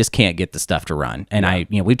that I just can't get the stuff to run. And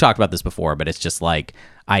we've talked about this before, but it's just like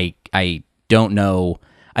I don't know.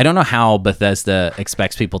 I don't know how Bethesda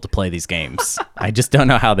expects people to play these games. I just don't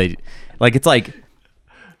know how they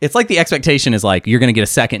It's like the expectation is like you're going to get a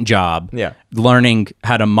second job learning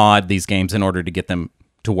how to mod these games in order to get them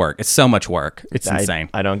to work. It's so much work. It's insane.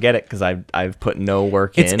 I don't get it because I've put no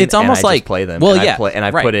work in. It's almost and I like just play them. Well,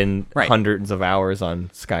 I've put in hundreds of hours on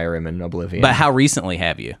Skyrim and Oblivion. But how recently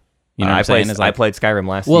have you? You know what I'm saying? I played Skyrim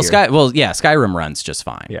last year. Skyrim runs just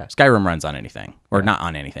fine. Yeah. Skyrim runs on anything, or not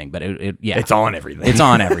on anything, but it's on everything. It's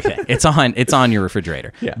on everything. It's on your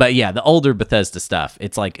refrigerator. Yeah. But yeah, the older Bethesda stuff,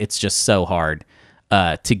 it's just so hard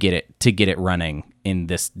to get it running in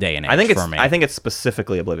this day and age. I think it's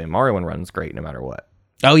specifically Oblivion. Morrowind runs great no matter what.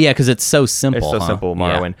 Oh yeah, because it's so simple. It's so simple,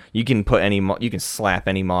 Morrowind. Yeah. You can put you can slap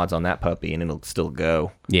any mods on that puppy and it'll still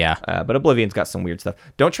go. Yeah. But Oblivion's got some weird stuff.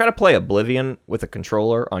 Don't try to play Oblivion with a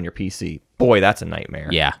controller on your PC. Boy, that's a nightmare.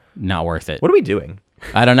 Yeah, not worth it. What are we doing?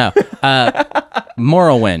 I don't know.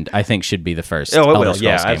 Morrowind, I think, should be the first Elder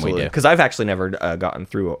Scrolls game we do. Because I've actually never gotten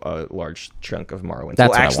through a large chunk of Morrowind.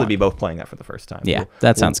 That's we'll actually be both playing that for the first time. Yeah,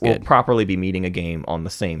 that sounds good. We'll properly be meeting a game on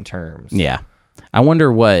the same terms. Yeah. I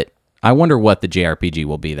wonder what the JRPG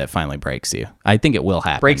will be that finally breaks you. I think it will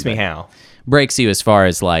happen. Breaks me how? Breaks you as far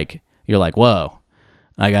as like, you're like, whoa,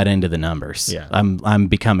 I got into the numbers. Yeah. I'm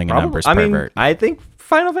becoming a numbers pervert. I think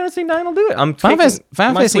Final Fantasy 9 will do it. Final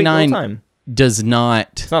Fantasy 9 does not...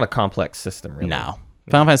 It's not a complex system, really. No.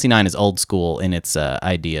 Final Fantasy 9 is old school in its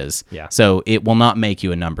ideas. Yeah. So it will not make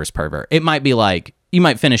you a numbers pervert. It might be like, you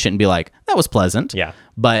might finish it and be like, that was pleasant. Yeah.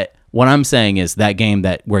 But what I'm saying is that game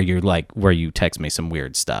where you text me some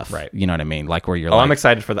weird stuff. Right. You know what I mean? Like where you're I'm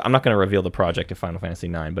excited for I'm not going to reveal the project of Final Fantasy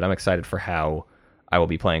 9, but I'm excited for how I will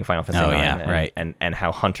be playing Final Fantasy 9 right. and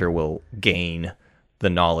how Hunter will gain the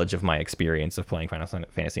knowledge of my experience of playing Final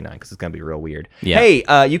Fantasy 9, because it's going to be real weird. Yeah.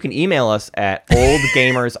 Hey, you can email us at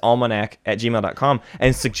oldgamersalmanac@gmail.com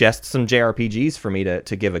and suggest some JRPGs for me to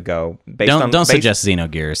give a go. Don't suggest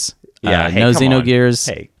Xenogears. Yeah, hey, no come on. Xenogears.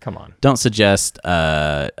 Hey, come on. Don't suggest.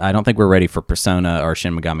 I don't think we're ready for Persona or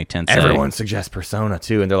Shin Megami Tensei. Everyone suggests Persona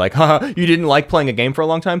too, and they're like, "Haha, you didn't like playing a game for a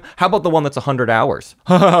long time? How about the one that's 100 hours?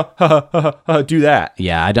 Do that."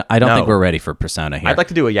 Yeah, I don't No. think we're ready for Persona here. I'd like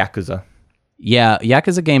to do a Yakuza. Yeah,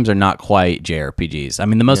 Yakuza games are not quite JRPGs. I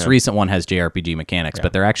mean, the most recent one has JRPG mechanics,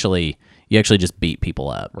 but they're actually you actually just beat people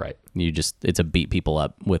up. Right. It's a beat people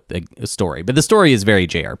up with a story, but the story is very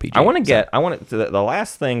JRPG. The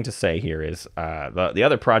last thing to say here is the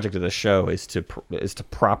other project of the show is to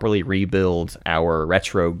properly rebuild our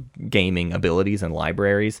retro gaming abilities and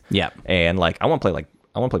libraries. Yeah. And like I want to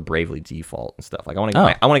play Bravely Default and stuff. Like I want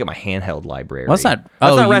to get my handheld library. Well, that's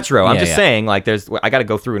not retro. I'm just yeah. saying like I got to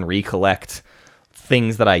go through and recollect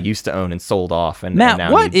things that I used to own and sold off. And Matt,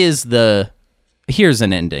 now here's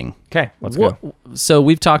an ending. Okay, let's go. So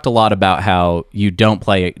we've talked a lot about how you don't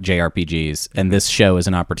play JRPGs, and this show is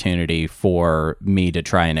an opportunity for me to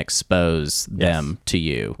try and expose them to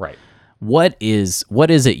you. Right. What is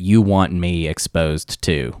it you want me exposed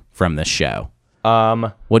to from this show?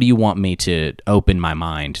 What do you want me to open my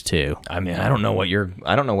mind to? I mean, I don't know what your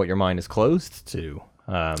mind is closed to.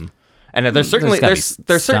 And there's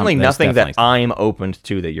certainly nothing that I'm opened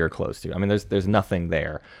to that you're close to. I mean, there's nothing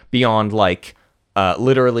there beyond like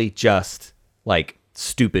literally just like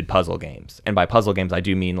stupid puzzle games. And by puzzle games, I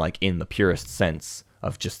do mean like in the purest sense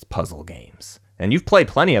of just puzzle games. And you've played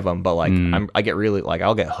plenty of them, but like I get really like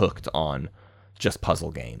I'll get hooked on just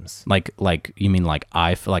puzzle games. Like you mean like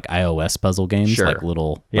iOS puzzle games, Sure. like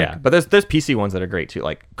little But there's PC ones that are great too,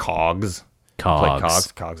 like Cogs. Cogs. Played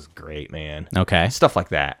Cogs. Cogs is great, man. Okay. Stuff like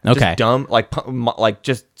that. Okay. Just dumb, like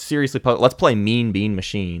just seriously. Let's play Mean Bean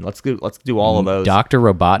Machine. Let's do all of those. Dr.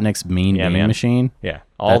 Robotnik's Mean Bean Machine. Yeah.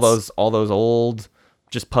 All those old,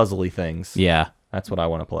 just puzzly things. Yeah. That's what I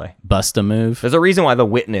want to play. Bust a move. There's a reason why The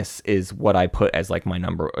Witness is what I put as like my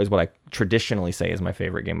number, is what I traditionally say is my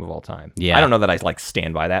favorite game of all time. Yeah. I don't know that I like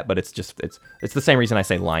stand by that, but it's the same reason I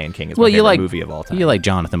say Lion King is my favorite movie of all time. You like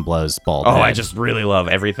Jonathan Blow's bald Oh, head. I just really love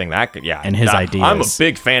everything and his ideas. I'm a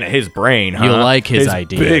big fan of his brain. Huh? You like his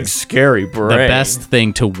ideas. Big scary brain. The best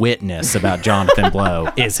thing to witness about Jonathan Blow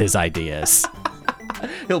is his ideas.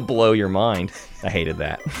 He'll blow your mind. I hated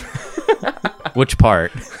that. Which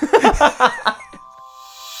part?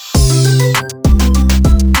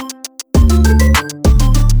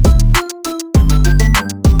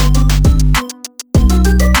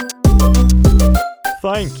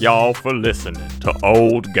 Thank y'all for listening to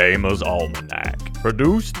Old Gamers Almanac.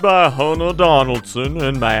 Produced by Hunter Donaldson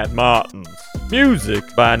and Matt Martins. Music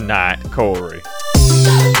by Knight Corey.